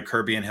this when a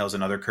Kirby inhales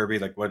another Kirby?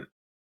 Like what?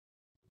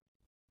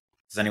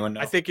 Does anyone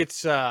know? I think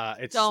it's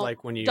Don't-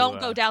 like when you Don't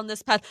go down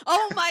this path.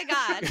 Oh my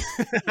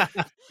god.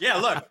 Yeah,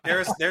 look,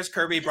 there's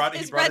Kirby. He brought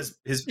His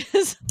his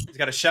his, he's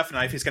got a chef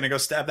knife. He's gonna go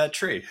stab that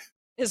tree.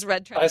 his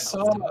red I triangle's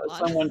saw gonna go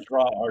on. someone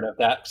draw art of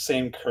that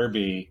same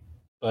Kirby,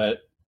 but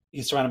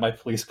he's surrounded by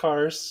police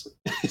cars.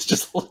 He's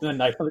just holding a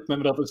knife in the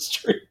middle of the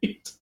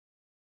street.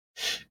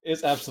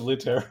 It's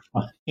absolutely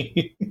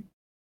terrifying.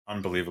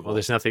 Unbelievable. Well,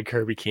 there's nothing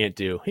Kirby can't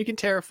do. He can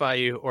terrify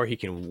you, or he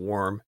can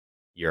warm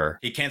your.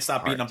 He can't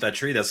stop beating up that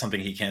tree. That's something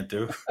he can't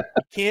do.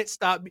 Can't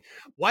stop.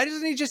 Why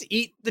doesn't he just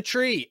eat the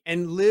tree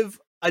and live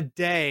a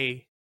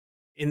day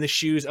in the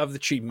shoes of the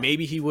tree?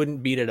 Maybe he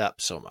wouldn't beat it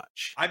up so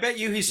much. I bet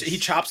you he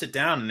chops it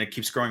down and it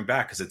keeps growing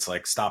back because it's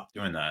like, stop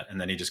doing that,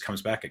 and then he just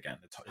comes back again.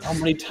 How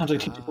many times I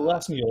keep people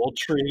laughing, you old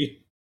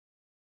tree?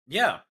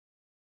 Yeah,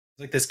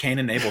 it's like this Cain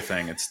and Abel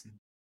thing.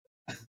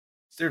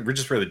 We're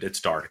just really, it's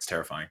dark. It's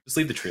terrifying. Just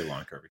leave the tree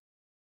alone, Kirby.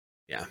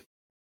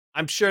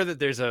 I'm sure that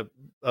there's a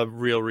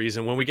real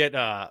reason. When we get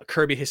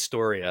Kirby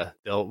Historia,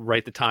 they'll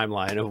write the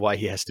timeline of why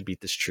he has to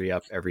beat this tree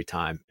up every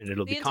time, and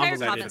it'll The be entire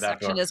convoluted. comment to that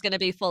section book. is going to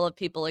be full of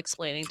people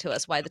explaining to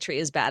us why the tree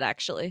is bad.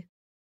 Actually,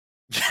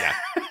 Yeah.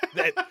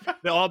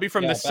 They'll all be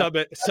from Yeah,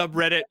 the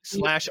subreddit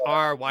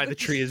 /r why the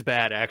tree is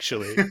bad.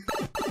 Actually,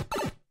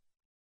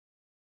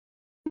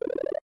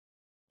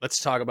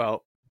 let's talk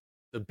about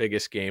the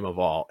biggest game of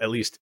all, at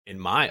least in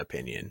my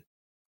opinion,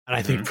 and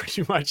I think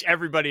pretty much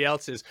everybody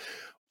else's.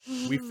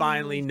 We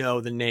finally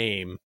know the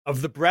name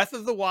of the Breath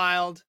of the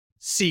Wild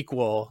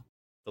sequel,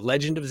 The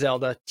Legend of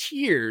Zelda: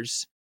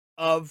 Tears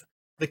of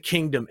the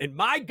Kingdom. And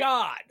my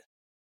God,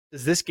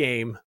 does this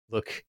game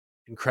look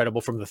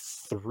incredible from the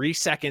 3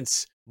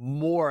 seconds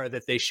more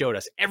that they showed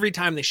us. Every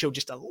time they show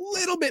just a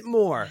little bit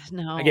more,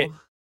 No, I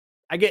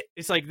get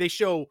it's like they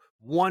show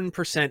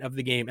 1% of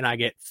the game and I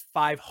get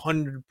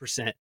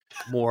 500%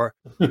 more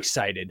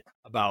excited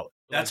about.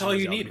 That's all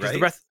you need, because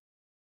right?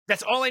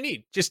 That's all I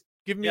need. Just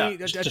give me Yeah, a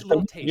Just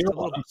little taste. A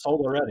little I'm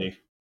sold already.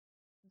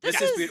 this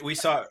This is is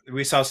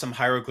we saw some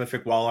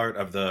hieroglyphic wall art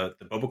of the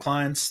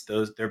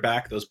Boboclines. They're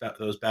back. Those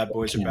bad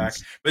boys are back.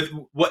 But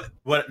what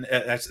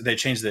they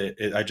changed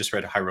the. I just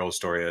read Hyrule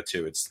Historia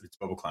too. It's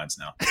Boboclines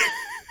now.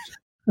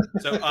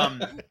 So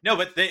no,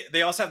 but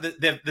they also have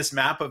they have this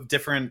map of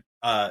different.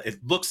 It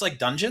looks like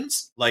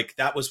dungeons. Like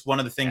that was one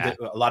of the things that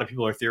a lot of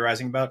people are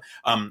theorizing about.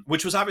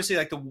 Which was obviously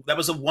like that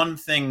was the one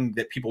thing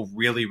that people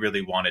really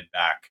wanted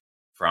back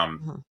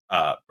from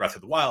Breath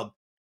of the Wild,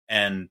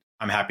 and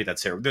I'm happy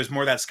that's here. There's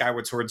more of that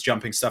Skyward Swords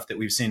jumping stuff that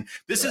we've seen.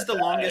 This is the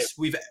longest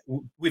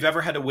we've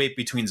ever had to wait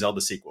between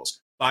Zelda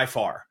sequels by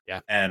far. Yeah,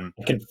 and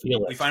I can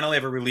feel it. we finally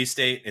have a release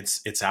date.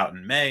 It's out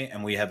in May,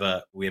 and we have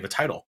a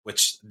title,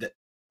 which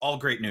all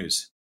great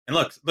news. And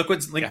look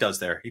what Link does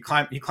there. He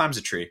climbs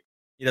a tree.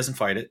 He doesn't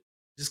fight it.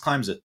 He just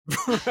climbs it.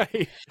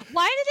 right.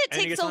 Why did it And he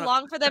take gets so on a-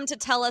 long for them to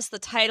tell us the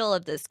title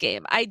of this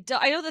game? I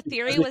know the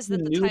theory was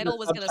that the knew the title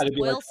was going to subtitle would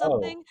be spoil like,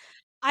 oh. something.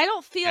 I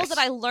don't feel that Yes.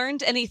 I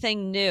learned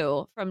anything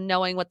new from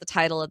knowing what the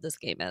title of this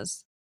game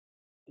is.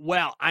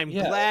 Well, I'm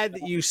Yeah. glad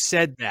that you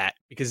said that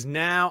because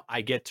now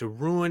I get to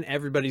ruin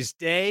everybody's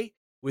day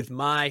with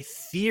my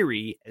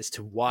theory as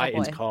to why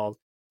it's boy. called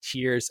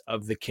Tears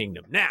of the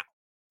Kingdom. Now,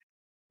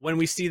 when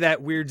we see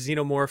that weird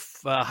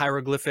xenomorph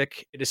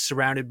hieroglyphic, it is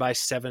surrounded by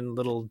 7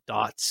 little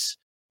dots,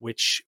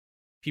 which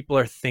people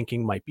are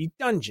thinking might be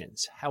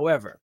dungeons.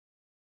 However,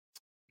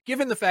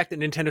 given the fact that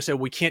Nintendo said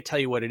we can't tell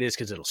you what it is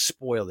because it'll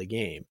spoil the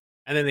game,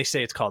 and then they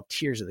say it's called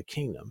Tears of the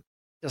Kingdom,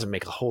 it doesn't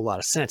make a whole lot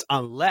of sense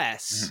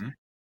unless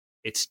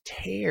it's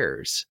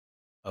Tears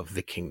of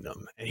the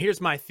Kingdom. And here's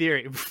my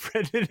theory.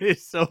 Brendan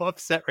is so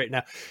upset right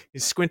now.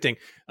 He's squinting.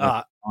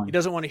 He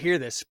doesn't want to hear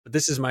this, but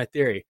this is my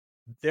theory.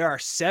 There are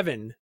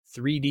 7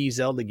 3D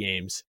Zelda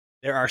games.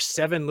 There are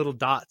 7 little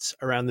dots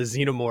around the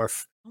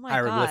xenomorph Oh my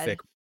hieroglyphic.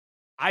 god!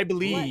 I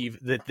believe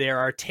that there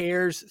are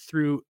tears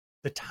through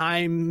the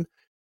timeline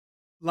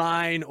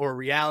or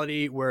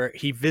reality where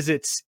he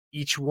visits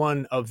each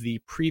one of the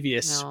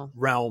previous No.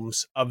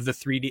 realms of the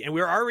 3D. And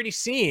we're already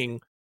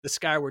seeing the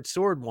Skyward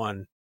Sword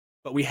one,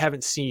 but we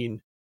haven't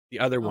seen the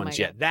other Oh my ones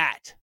yet.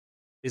 That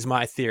is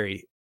my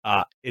theory.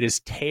 It is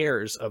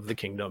Tears of the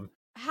Kingdom.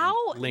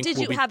 How Link did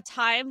will you be- have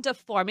time to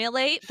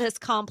formulate this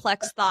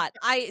complex thought?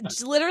 I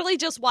literally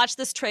just watched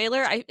this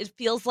trailer. It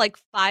feels like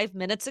 5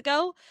 minutes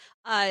ago.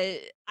 I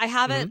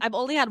haven't. Mm-hmm. I've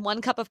only had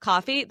 1 cup of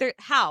coffee.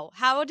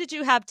 How did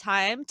you have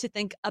time to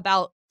think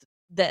about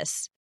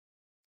this?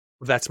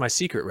 That's my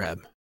secret, Reb.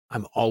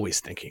 I'm always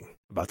thinking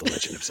about The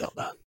Legend of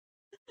Zelda.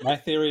 My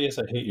theory is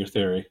I hate your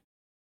theory.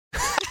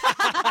 Okay,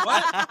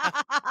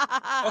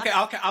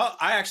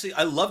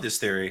 I love this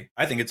theory.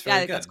 I think it's Yeah, I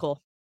very think good. that's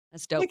cool.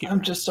 That's dope. Thank you.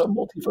 I'm just so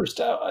multiversed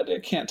out. I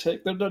can't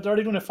take. They're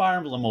already doing a Fire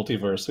Emblem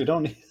multiverse. We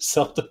don't need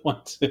Zelda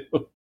one too.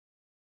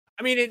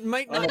 I mean, it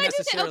might I not mean, I do think-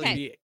 necessarily okay.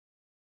 be.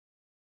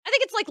 I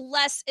think it's like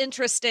less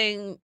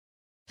interesting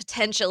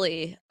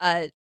potentially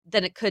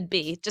than it could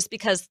be, just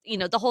because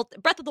the whole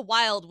Breath of the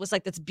Wild was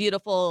like this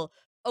beautiful,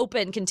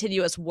 open,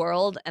 continuous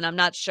world, and I'm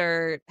not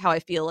sure how I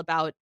feel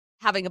about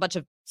having a bunch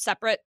of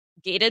separate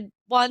gated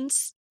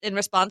ones in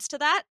response to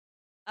that.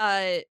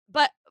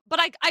 But but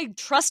I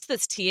trust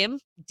this team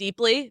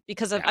deeply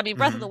because of, Yeah. I mean,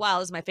 Breath of the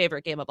Wild is my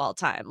favorite game of all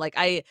time. Like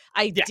I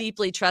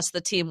deeply trust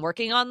the team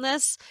working on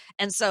this.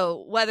 And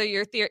so whether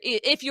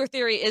if your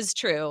theory is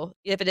true,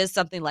 if it is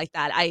something like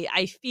that,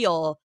 I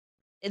feel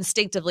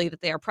instinctively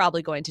that they are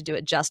probably going to do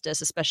it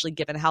justice, especially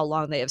given how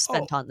long they have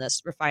spent on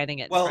this, refining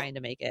it and Well, trying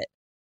to make it.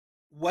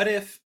 What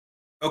if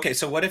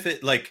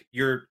it like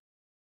you're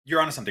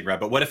onto something, right?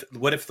 But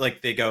what if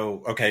like they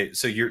go, okay,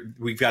 so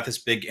we've got this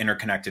big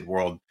interconnected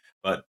world,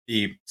 but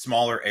the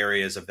smaller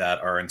areas of that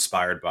are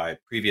inspired by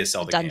previous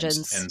Zelda Dungeons.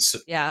 games. And so,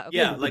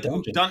 Yeah. like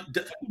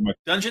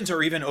dungeons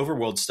or even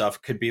overworld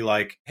stuff could be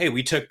like, hey,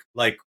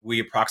 we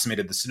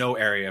approximated the snow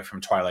area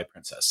from Twilight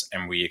Princess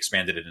and we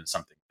expanded it into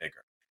something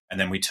bigger. And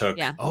then we took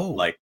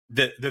like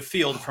the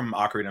field from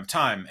Ocarina of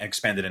Time and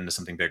expanded into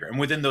something bigger. And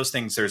within those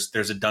things,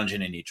 there's a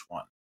dungeon in each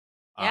one.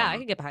 Yeah, I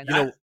can get behind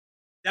that.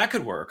 That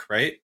could work,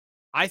 right?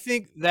 I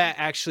think that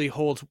actually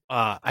holds.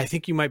 I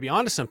think you might be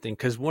onto something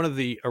because one of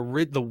the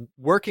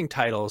working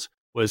titles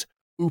was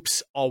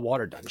 "Oops, All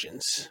Water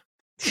Dungeons."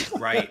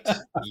 Right.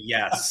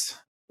 Yes.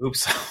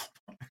 Oops.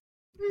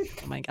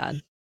 Oh my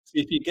god.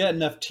 See, if you get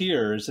enough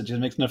tears, it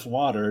just makes enough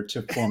water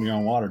to form your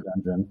own water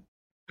dungeon.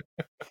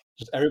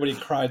 Just everybody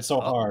cried so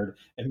hard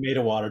and made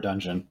a water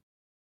dungeon.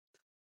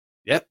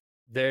 Yep,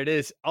 there it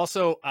is.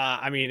 Also,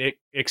 I mean, it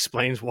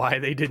explains why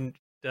they didn't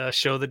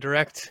show the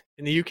direct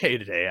in the UK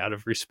today, out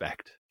of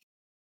respect.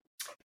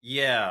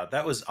 Yeah,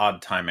 that was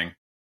odd timing.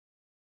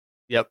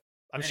 Yep,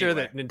 I'm sure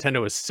that Nintendo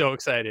was so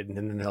excited, and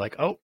then they're like,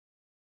 "Oh,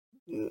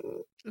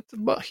 it's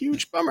a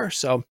huge bummer."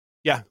 So,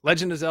 yeah,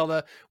 Legend of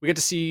Zelda. We get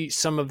to see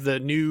some of the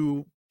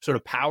new sort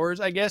of powers.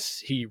 I guess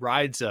he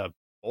rides a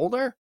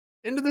boulder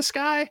into the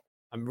sky.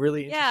 I'm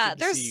really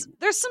interested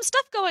there's some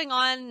stuff going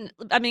on.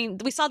 I mean,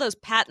 we saw those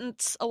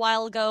patents a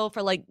while ago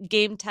for like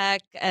game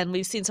tech, and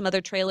we've seen some other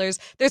trailers.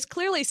 There's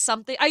clearly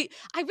something. I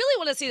really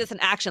want to see this in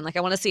action. Like I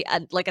want to see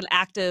an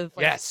active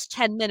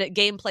 10-minute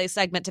gameplay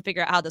segment to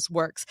figure out how this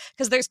works,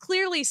 because there's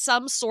clearly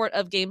some sort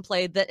of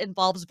gameplay that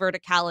involves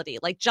verticality,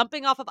 like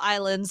jumping off of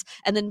islands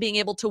and then being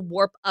able to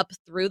warp up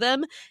through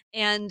them.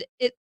 And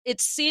it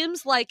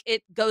seems like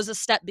it goes a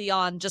step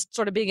beyond just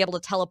sort of being able to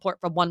teleport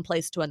from one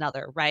place to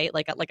another, right?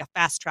 Like a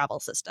fast travel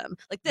system.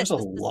 Like this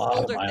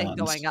boulder thing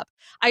going up.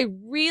 I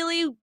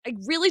really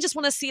just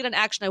want to see it in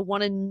action. I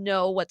want to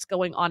know what's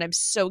going on. I'm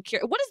so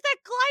curious. What is that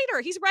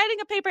glider? He's riding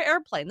a paper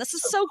airplane. This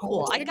is so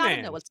cool. I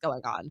gotta know what's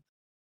going on.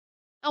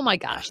 Oh my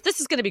gosh, this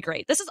is going to be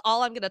great. This is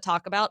all I'm going to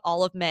talk about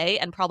all of May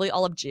and probably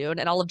all of June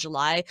and all of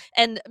July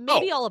and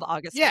maybe all of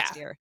August next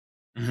year.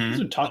 Mm-hmm.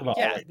 We talk about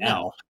all right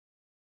now.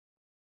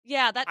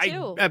 Yeah, that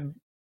too. I've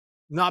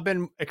not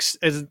been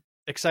as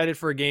excited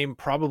for a game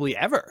probably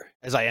ever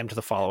as I am to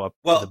the follow-up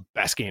to the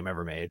best game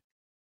ever made.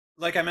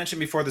 Like I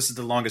mentioned before, this is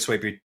the longest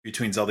wait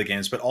between Zelda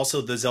games, but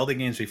also the Zelda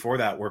games before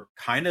that were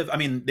kind of, I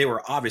mean, they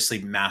were obviously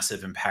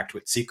massive and packed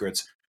with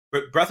secrets,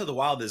 but Breath of the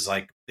Wild is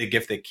like the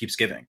gift that keeps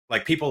giving.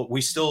 Like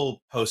we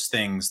still post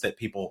things that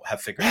people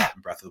have figured out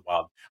in Breath of the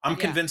Wild. I'm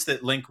convinced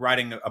that Link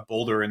riding a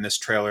boulder in this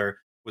trailer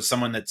was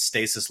someone that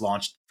stasis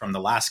launched from the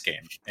last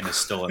game and is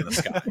still in the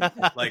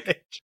sky.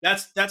 Like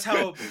that's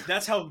how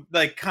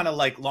like kind of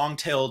like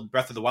long-tailed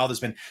Breath of the Wild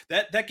has been.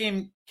 That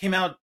game came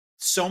out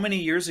so many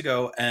years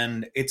ago,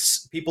 and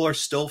people are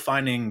still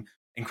finding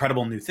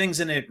incredible new things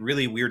in it,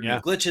 really weird new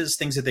glitches,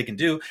 things that they can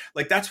do.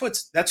 Like that's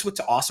what's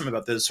awesome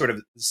about the sort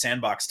of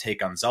sandbox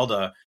take on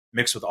Zelda,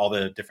 mixed with all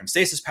the different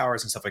stasis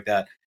powers and stuff like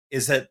that,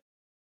 is that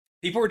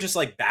people were just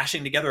like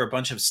bashing together a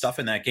bunch of stuff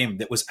in that game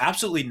that was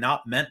absolutely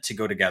not meant to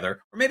go together,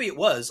 or maybe it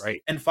was,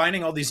 right? And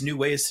finding all these new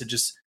ways to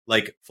just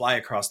like fly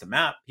across the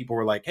map. People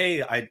were like,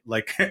 "Hey, I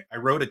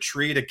rode a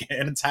tree to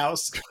Ganon's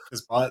house."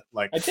 I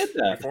did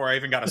that before I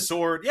even got a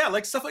sword. Yeah,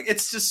 like stuff like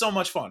it's just so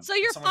much fun. So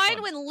you're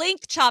fine when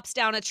Link chops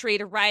down a tree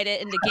to ride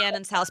it into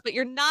Ganon's house, but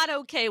you're not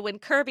okay when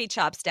Kirby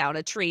chops down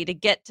a tree to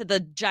get to the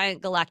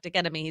giant galactic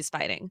enemy he's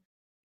fighting.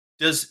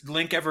 Does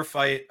Link ever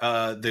fight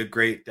the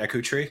Great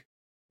Deku Tree?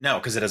 No,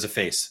 because it has a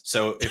face.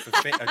 So if a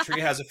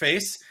tree has a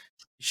face,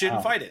 you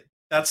shouldn't fight it.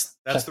 That's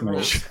the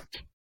rules.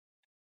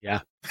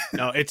 Yeah.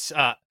 No, it's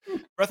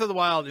Breath of the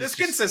Wild is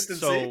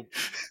consistency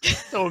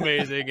so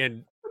amazing.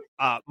 And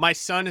my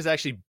son has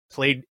actually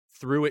played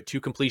through it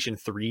to completion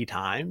 3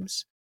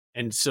 times.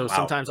 And so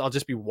sometimes I'll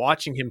just be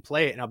watching him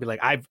play it and I'll be like,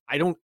 I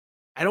don't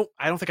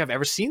think I've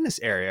ever seen this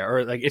area,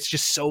 or like it's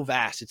just so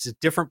vast. It's a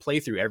different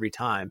playthrough every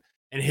time.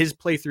 And his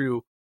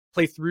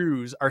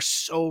playthroughs are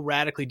so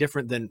radically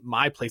different than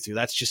my playthrough.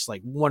 That's just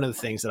like one of the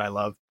things that I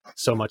love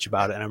so much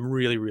about it. And I'm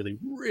really, really,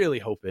 really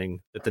hoping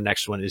that the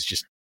next one is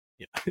just,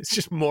 it's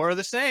just more of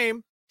the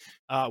same.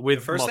 With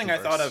the first thing I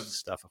thought of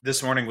stuff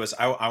this morning was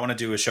I want to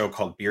do a show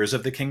called Beers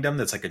of the Kingdom.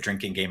 That's like a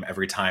drinking game.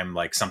 Every time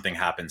like something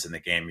happens in the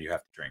game, you have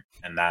to drink,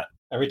 and that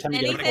every time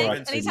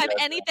anytime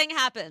anything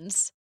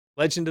happens.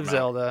 Legend of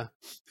Zelda.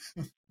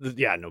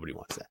 Yeah, nobody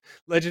wants that.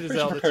 Legend of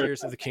Zelda: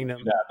 Tears of the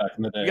Kingdom.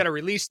 You got a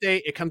release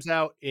date. It comes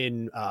out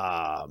in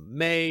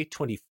May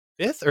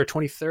 25th or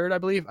 23rd, I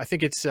believe. I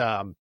think it's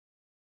I'm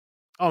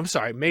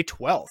sorry, May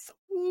 12th.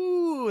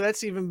 Ooh,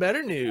 that's even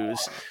better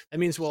news. That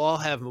means we'll all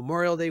have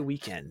Memorial Day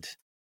weekend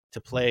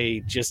to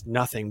play just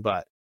nothing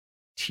but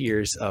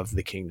Tears of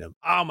the Kingdom.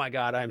 Oh my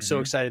God, I'm so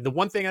excited. The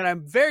one thing that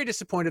I'm very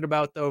disappointed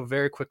about, though,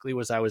 very quickly,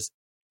 was I was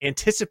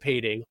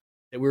anticipating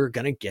that we were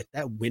going to get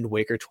that Wind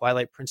Waker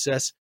Twilight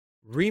Princess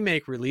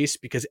remake release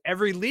because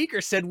every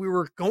leaker said we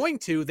were going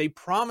to. They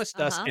promised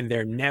us, and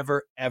they're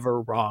never,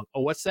 ever wrong.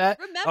 Oh, what's that?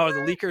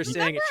 Remember, the leaker is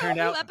saying it turned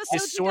out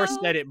his source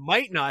said it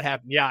might not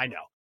happen. Yeah, I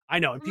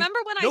know. And remember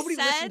when nobody I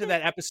said listened to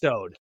that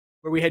episode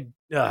where we had.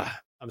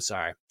 I'm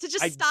sorry. To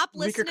just stop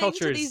listening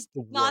to these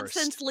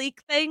nonsense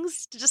leak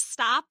things. To just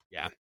stop.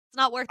 Yeah, it's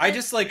not worth it. I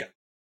just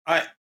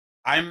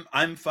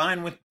I'm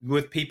fine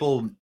with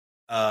people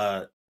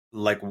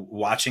like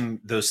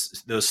watching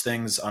those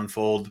things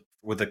unfold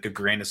with like a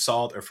grain of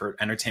salt or for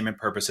entertainment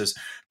purposes.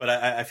 But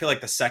I feel like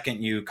the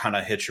second you kind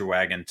of hitch your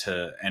wagon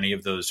to any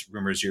of those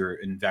rumors, you're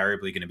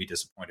invariably going to be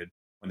disappointed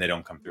when they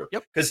don't come through.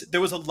 Yep. Because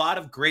there was a lot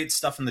of great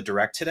stuff in the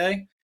direct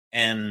today,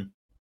 and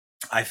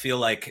I feel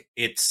like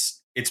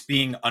it's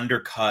being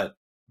undercut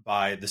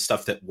by the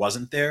stuff that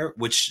wasn't there,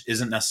 which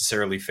isn't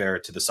necessarily fair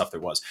to the stuff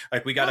that was.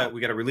 Like we got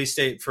a release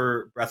date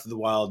for Breath of the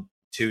Wild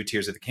 2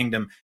 Tears of the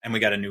Kingdom, and we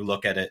got a new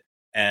look at it,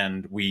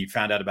 and we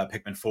found out about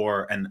Pikmin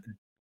 4 and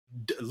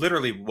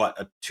literally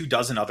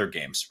 24 other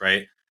games,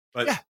 right?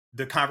 But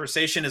the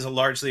conversation is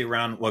largely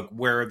around like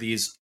where are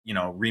these,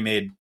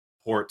 remade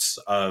ports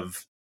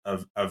of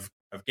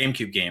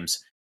GameCube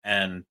games,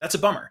 and that's a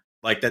bummer.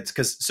 Like that's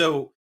because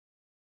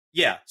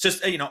yeah, it's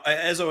just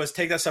as always,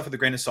 take that stuff with a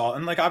grain of salt.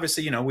 And like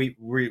obviously, the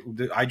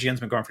IGN's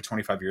been going for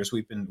 25 years.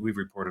 We've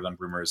reported on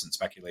rumors and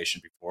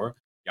speculation before,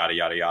 yada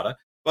yada yada.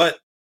 But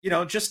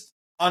just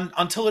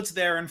until it's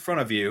there in front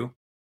of you,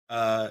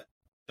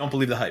 don't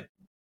believe the hype.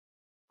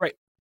 Right.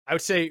 I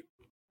would say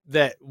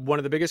that one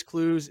of the biggest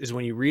clues is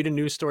when you read a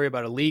news story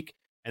about a leak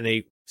and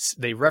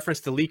they reference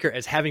the leaker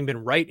as having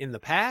been right in the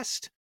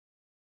past.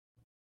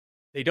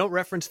 They don't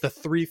reference the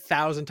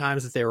 3,000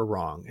 times that they were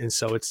wrong. And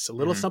so it's a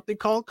little something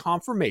called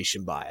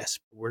confirmation bias.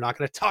 We're not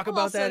going to talk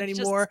about that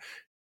anymore.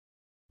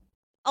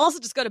 I'll also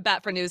just go to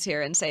bat for news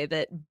here and say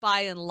that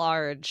by and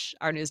large,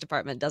 our news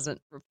department doesn't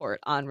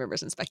report on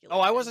rumors and speculation.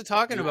 Oh, I wasn't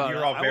talking about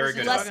You're all very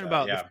good talking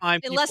about yeah. the fine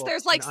unless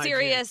there's like in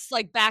serious, IGN.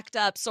 like backed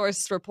up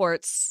source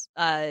reports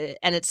and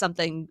it's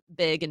something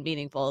big and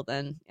meaningful,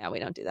 then we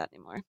don't do that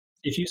anymore.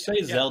 If you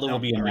say Zelda will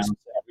be announced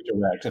every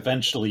direct,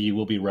 eventually you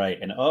will be right.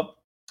 And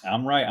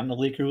I'm right. I'm the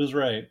leaker who was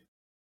right.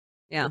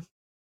 Yeah.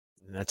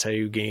 And that's how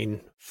you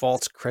gain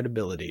false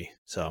credibility.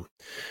 So,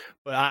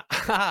 but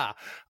I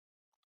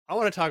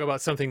want to talk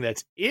about something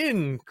that's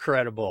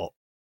incredible.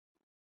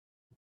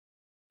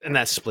 And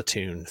that's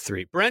Splatoon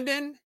 3.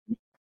 Brendan,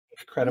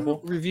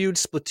 incredible, reviewed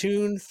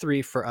Splatoon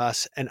 3 for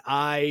us. And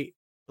I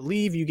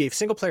believe you gave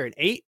single player an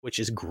 8, which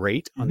is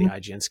great on the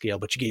IGN scale,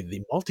 but you gave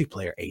the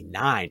multiplayer a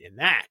 9. And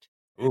that,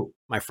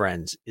 my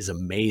friends, is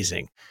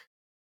amazing.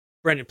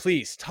 Brendan,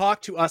 please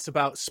talk to us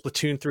about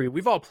Splatoon 3.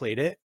 We've all played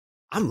it.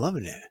 I'm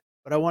loving it,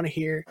 but I want to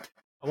hear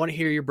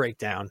your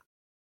breakdown.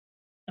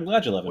 I'm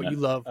glad you're loving what it. You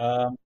love.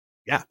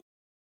 Yeah.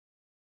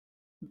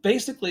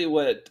 Basically,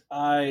 what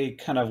I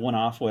kind of went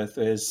off with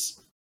is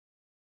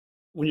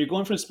when you're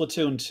going for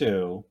Splatoon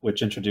 2,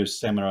 which introduced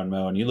Salmon Run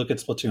mode, and you look at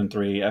Splatoon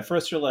 3, at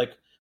first you're like,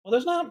 well,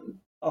 there's not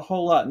a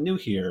whole lot new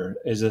here.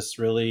 Is this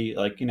really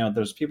like,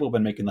 there's people who've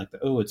been making like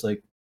it's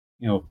like,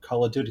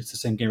 Call of Duty, it's the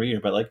same game every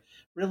year. But like,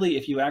 really,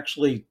 if you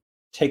actually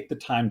take the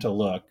time to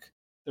look,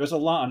 there's a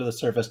lot under the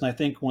surface. And I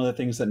think one of the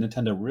things that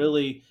Nintendo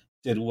really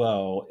did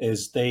well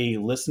is they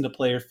listened to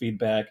player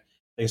feedback.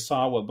 They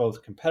saw what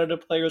both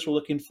competitive players were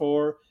looking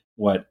for,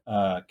 what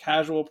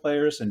casual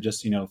players and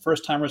just,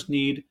 first timers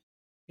need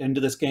into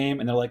this game.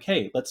 And they're like,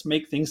 hey, let's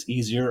make things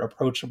easier,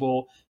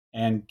 approachable,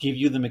 and give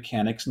you the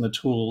mechanics and the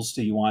tools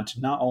that you want to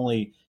not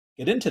only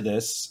get into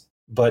this,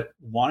 but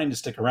wanting to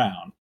stick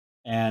around.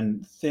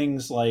 And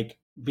things like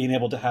being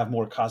able to have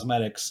more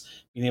cosmetics,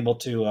 being able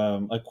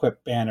to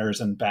equip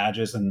banners and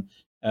badges and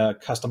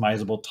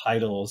customizable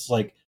titles,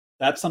 like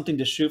that's something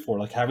to shoot for.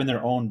 Like having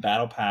their own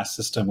battle pass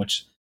system,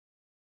 which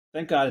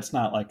thank God it's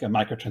not like a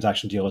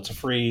microtransaction deal. It's a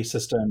free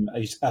system.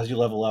 As you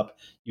level up,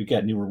 you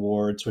get new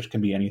rewards, which can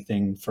be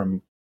anything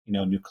from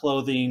new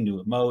clothing,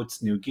 new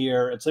emotes, new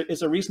gear.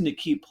 It's a reason to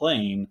keep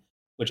playing,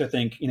 which I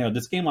think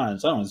this game on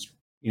its own is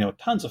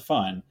tons of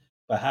fun.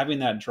 But having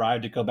that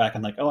drive to go back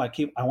and like, I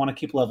want to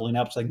keep leveling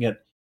up so I can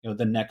get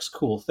the next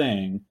cool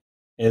thing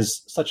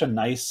is such a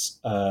nice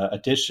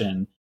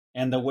addition.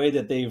 And the way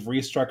that they've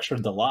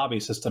restructured the lobby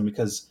system,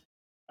 because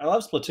I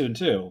love Splatoon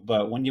 2,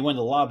 but when you went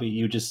to the lobby,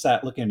 you just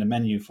sat looking at the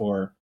menu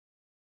for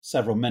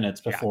several minutes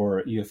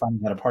before you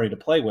finally had a party to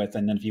play with.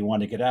 And then if you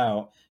wanted to get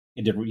out,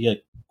 you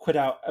quit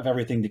out of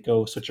everything to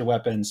go switch your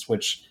weapons,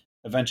 which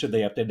eventually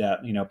they updated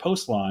that,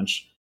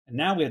 post-launch. And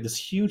now we have this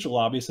huge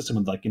lobby system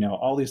with like,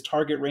 all these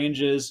target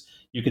ranges.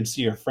 You can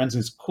see your friends in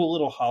these cool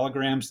little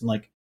holograms. And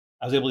like,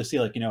 I was able to see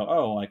like,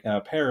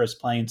 Pear is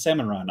playing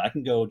Salmon Run. I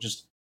can go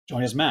just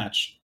join his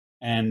match.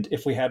 And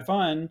if we had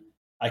fun,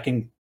 I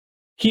can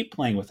keep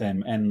playing with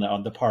him and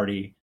the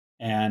party.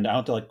 And I don't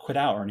have to like quit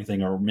out or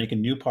anything or make a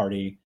new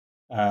party.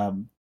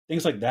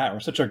 Things like that are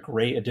such a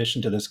great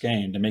addition to this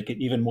game to make it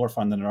even more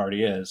fun than it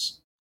already is.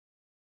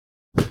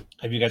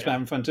 Have you guys been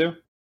having fun too?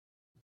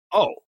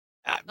 Oh,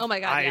 Oh my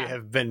God, I yeah.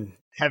 have been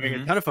having a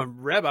Mhm. ton of fun.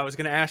 Reb, I was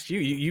going to ask you.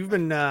 You've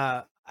been,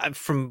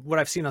 from what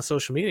I've seen on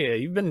social media,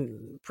 you've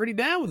been pretty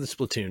down with the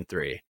Splatoon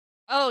 3.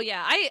 Oh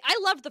yeah, I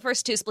loved the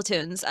first two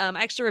Splatoons.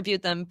 I actually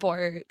reviewed them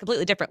for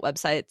completely different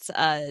websites.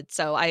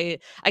 So I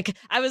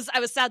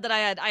was sad that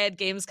I had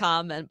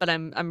Gamescom, but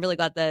I'm really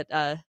glad that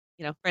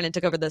Brandon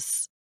took over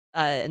this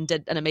and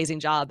did an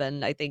amazing job.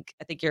 And I think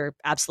you're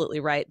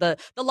absolutely right. The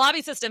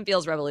lobby system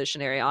feels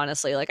revolutionary.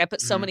 Honestly, like I put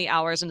so Mhm. many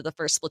hours into the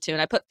first Splatoon.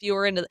 I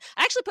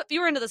actually put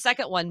fewer into the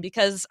second one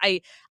because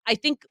I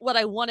think what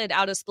I wanted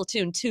out of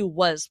Splatoon 2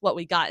 was what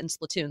we got in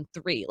Splatoon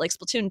 3. Like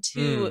Splatoon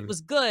 2 Mm. was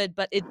good,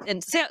 but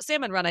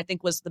Salmon Run I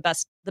think was the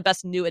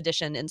best new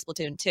addition in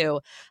Splatoon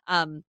 2.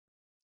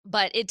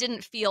 But it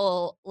didn't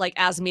feel like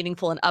as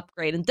meaningful an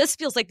upgrade. And this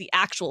feels like the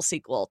actual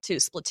sequel to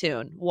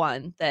Splatoon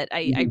 1 that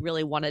I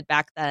really wanted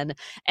back then.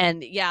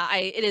 And yeah,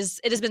 it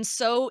has been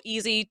so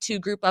easy to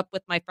group up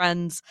with my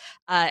friends,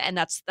 and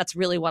that's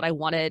really what I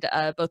wanted.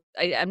 I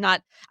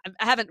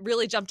haven't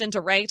really jumped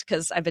into ranked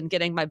because I've been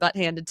getting my butt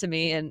handed to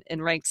me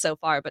in ranked so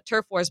far. But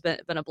Turf War's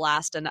been a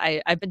blast, and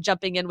I've been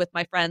jumping in with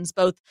my friends.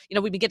 Both,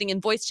 we've been getting in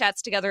voice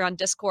chats together on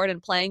Discord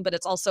and playing, but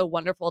it's also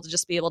wonderful to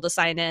just be able to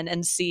sign in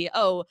and see,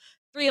 oh,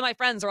 three of my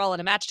friends are all in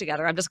a match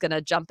together. I'm just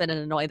gonna jump in and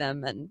annoy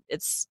them, and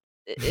it's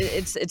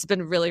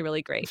been really,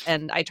 really great.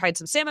 And I tried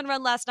some Salmon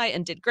Run last night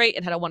and did great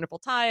and had a wonderful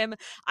time.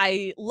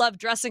 I love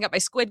dressing up my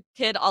Squid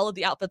Kid. All of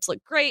the outfits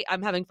look great.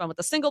 I'm having fun with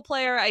the single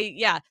player.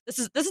 This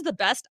is the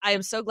best. I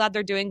am so glad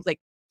they're doing like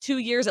 2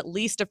 years at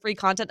least of free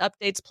content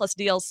updates plus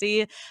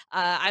DLC.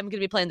 I'm gonna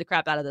be playing the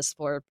crap out of this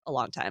for a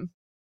long time.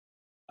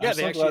 Yeah, I'm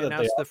they so actually glad that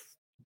they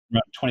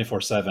announced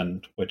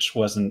 24/7, which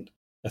wasn't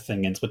a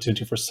thing in Splatoon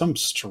 2 for some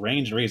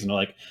strange reason. They're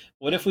like,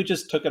 what if we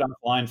just took it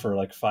offline for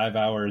like 5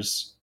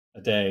 hours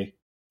a day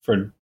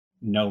for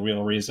no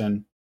real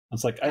reason? I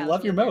was like, I Yeah, it was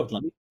love your really mode.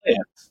 Let me play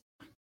it.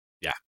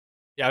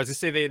 Yeah, I was gonna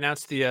say they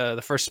announced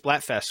the first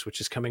Splatfest,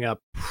 which is coming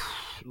up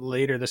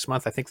later this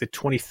month. I think the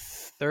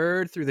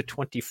 23rd through the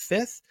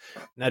 25th.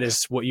 And that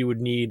is what you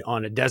would need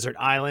on a desert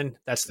island.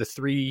 That's the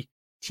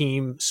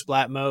 3-team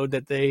Splat mode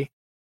that they,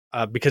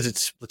 because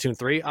it's Splatoon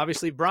 3.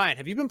 Obviously, Brian,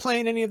 have you been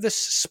playing any of this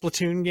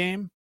Splatoon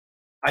game?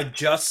 I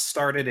just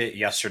started it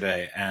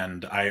yesterday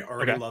and I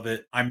already Okay. love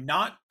it. I'm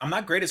not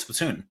great at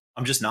Splatoon.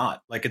 I'm just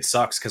not. Like it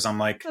sucks because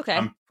Okay.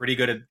 I'm pretty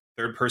good at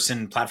third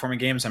person platforming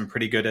games. I'm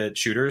pretty good at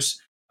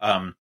shooters.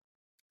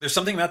 There's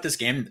something about this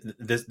game,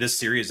 this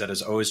series that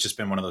has always just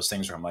been one of those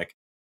things where I'm like,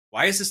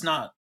 why is this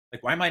not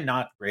like why am I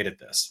not great at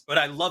this? But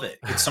I love it.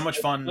 It's so much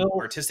fun. Well,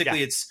 Artistically,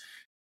 yeah.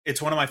 it's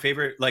one of my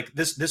favorite. Like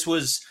this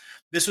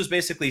was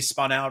basically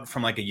spun out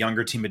from like a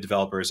younger team of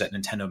developers at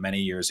Nintendo many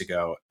years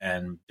ago,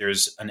 and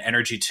there's an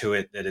energy to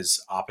it that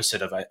is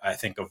opposite of I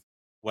think of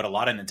what a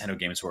lot of Nintendo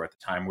games were at the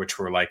time, which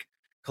were like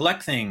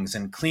collect things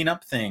and clean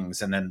up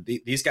things, and then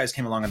these guys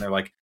came along and they're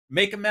like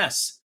make a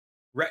mess,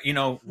 wreck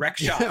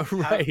shop, Yeah,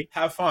 right.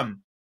 have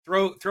fun.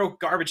 Throw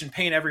garbage and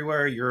paint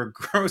everywhere. You're a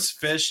gross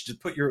fish.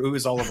 Just put your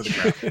ooze all over the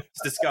ground.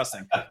 It's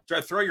disgusting.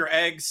 Throw your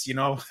eggs.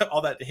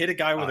 All that. Hit a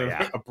guy with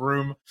a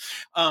broom.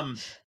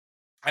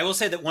 I will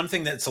say that one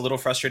thing that's a little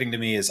frustrating to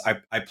me is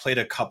I played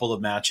a couple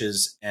of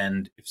matches,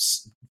 and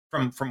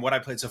from what I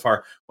played so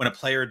far, when a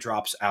player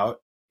drops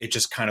out, it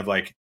just kind of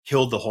like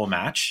killed the whole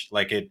match.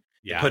 Like it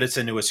put us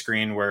into a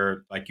screen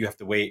where like you have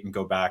to wait and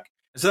go back.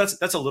 So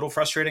that's a little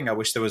frustrating. I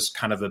wish there was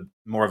kind of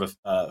more of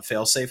a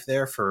fail safe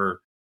there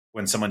for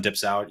when someone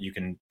dips out, you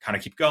can kind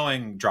of keep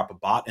going, drop a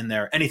bot in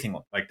there, anything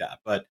like that.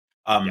 But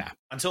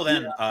until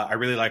then, I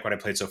really like what I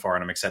played so far,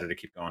 and I'm excited to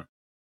keep going.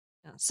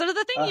 Yeah. So to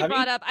the thing you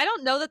brought up, I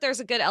don't know that there's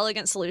a good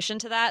elegant solution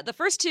to that. The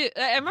first two,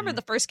 I remember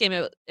the first game,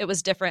 it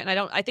was different.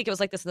 And I think it was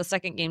like this in the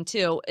second game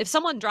too. If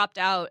someone dropped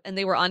out and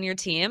they were on your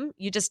team,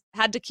 you just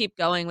had to keep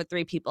going with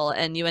 3 people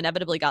and you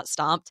inevitably got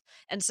stomped.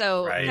 And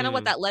so kind of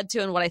what that led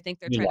to and what I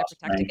think they're trying to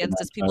protect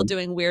against is people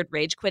doing weird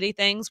rage quitty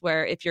things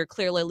where if you're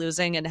clearly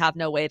losing and have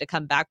no way to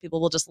come back, people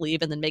will just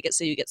leave and then make it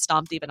so you get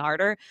stomped even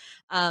harder.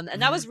 And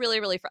that was really,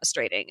 really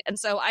frustrating. And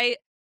so I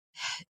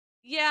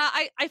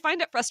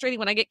find it frustrating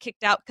when I get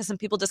kicked out because some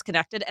people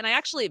disconnected. And I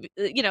actually,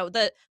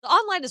 the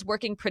online is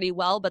working pretty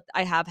well, but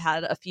I have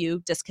had a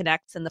few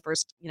disconnects in the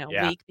first,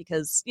 week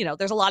because,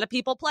 there's a lot of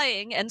people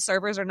playing and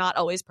servers are not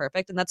always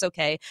perfect, and that's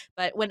okay.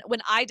 But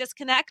when I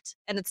disconnect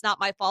and it's not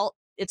my fault,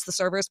 it's the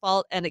server's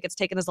fault and it gets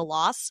taken as a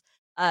loss,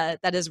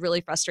 that is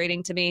really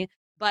frustrating to me.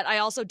 But I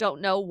also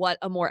don't know what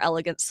a more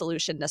elegant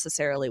solution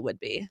necessarily would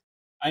be.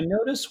 I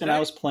noticed when I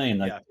was playing,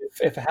 like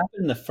if it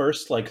happened in the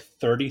first like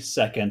 30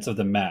 seconds of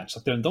the match,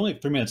 like they're only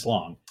 3 minutes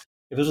long.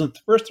 If it was in the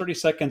first 30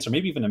 seconds or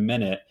maybe even a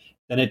minute,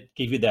 then it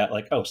gave you that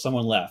like, oh,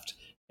 someone left.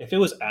 If it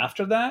was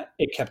after that,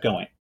 it kept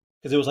going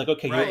because it was like,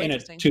 okay, you're in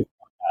it 2 now,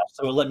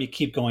 so it let me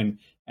keep going.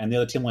 And the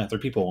other team only had 3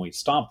 people when we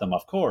stomped them,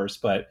 of course,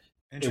 but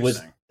it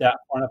was that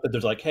far enough that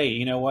there's like, hey,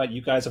 you know what?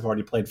 You guys have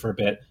already played for a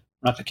bit.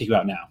 I'm not going to kick you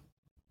out now.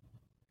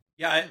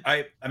 Yeah,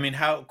 I mean,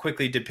 how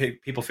quickly did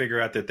people figure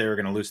out that they were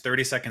going to lose?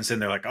 30 seconds in,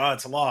 they're like, "Oh,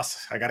 it's a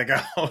loss. I gotta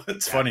go."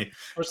 It's funny.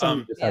 Or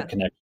some just have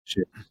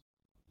connection.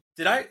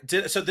 Did I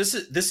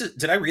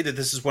read that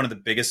this is one of the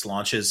biggest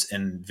launches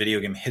in video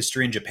game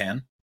history in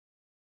Japan?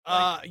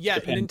 Yeah,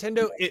 Japan.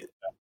 Nintendo.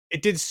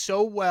 It did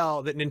so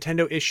well that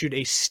Nintendo issued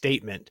a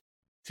statement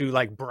to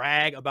like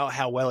brag about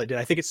how well it did.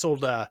 I think it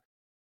sold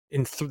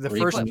in the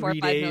first 3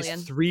 3.45 days million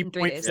in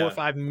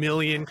 3.45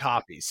 million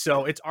copies.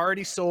 So it's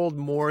already sold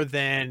more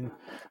than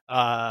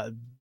a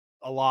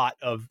lot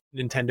of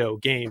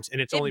Nintendo games, and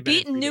it's only It been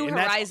in beat 3 New days. And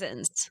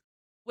Horizons,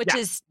 which Yeah,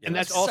 is and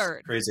that's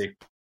absurd. Crazy.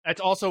 That's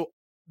also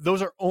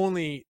those are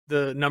only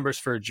the numbers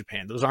for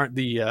Japan. Those aren't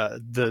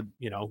the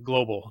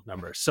global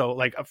numbers. So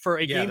like for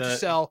a game to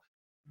sell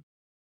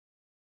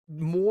I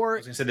more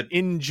was gonna say that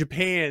in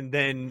Japan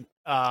than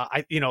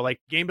like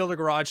Game Builder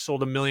Garage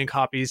sold 1 million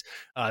copies.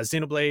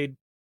 Xenoblade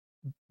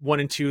 1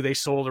 and 2 they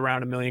sold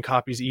around 1 million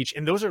copies each,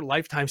 and those are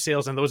lifetime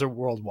sales, and those are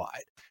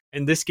worldwide.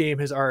 And this game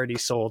has already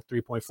sold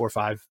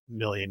 3.45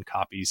 million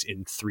copies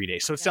in 3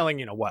 days. So it's selling,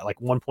 like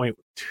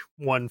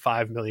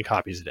 1.15 million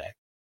copies a day.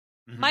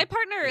 My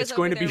partner It's is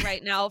going over to there be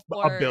right now A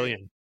for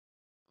billion.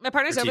 my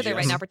partner's For over there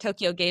right TGS. now for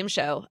Tokyo Game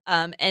Show,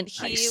 and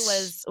he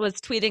Nice. was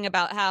tweeting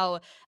about how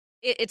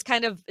it's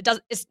kind of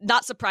it's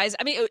not surprising.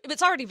 I mean,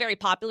 it's already very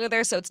popular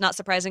there, so it's not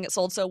surprising it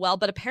sold so well.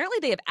 But apparently,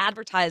 they have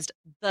advertised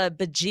the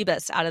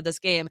bejeebus out of this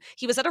game.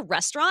 He was at a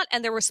restaurant,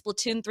 and there were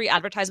Splatoon 3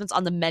 advertisements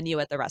on the menu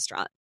at the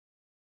restaurant.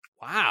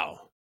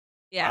 Wow.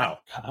 Yeah, Wow.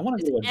 I want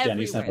to It's go to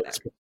Denny's and have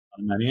everywhere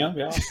on the menu.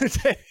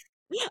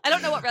 Yeah. I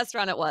don't know what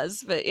restaurant it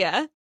was, but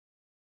yeah.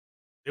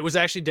 It was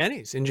actually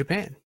Denny's in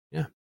Japan.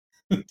 Yeah.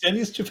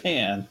 Denny's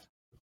Japan.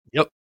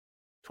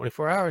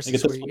 24 hours I get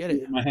is where you get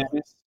it. in my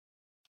hands.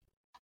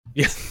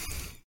 Yeah.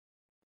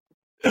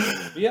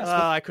 Yes,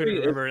 I couldn't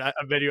remember a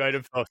menu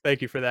item. Oh,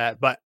 thank you for that.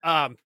 But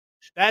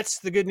that's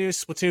the good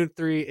news. Splatoon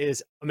 3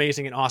 is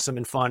amazing and awesome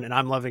and fun, and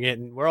I'm loving it,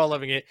 and we're all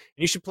loving it.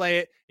 And you should play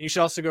it, and you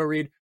should also go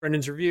read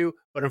Brendan's review.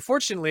 But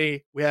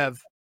unfortunately, we have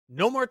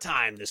no more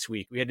time this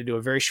week. We had to do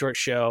a very short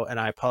show, and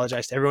I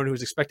apologize to everyone who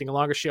was expecting a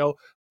longer show,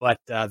 but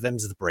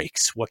them's the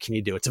breaks. What can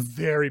you do? It's a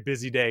very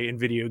busy day in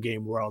video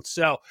game world.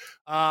 So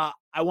I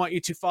want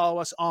you to follow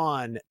us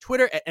on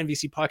Twitter at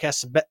NVC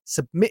Podcast.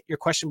 Submit your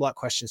question block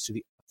questions to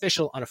the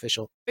official,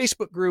 unofficial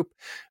Facebook group.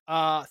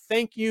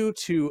 Thank you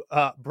to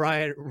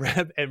Brian,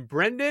 Reb, and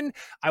Brendan.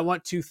 I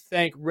want to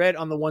thank Red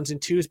on the 1s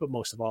and 2s, but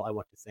most of all, I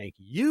want to thank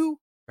you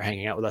for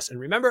hanging out with us. And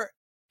remember,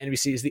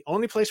 NVC is the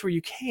only place where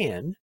you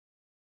can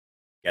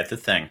Get the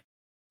thing.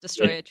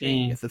 Destroy a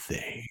tree. get the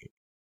thing.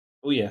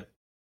 Oh yeah.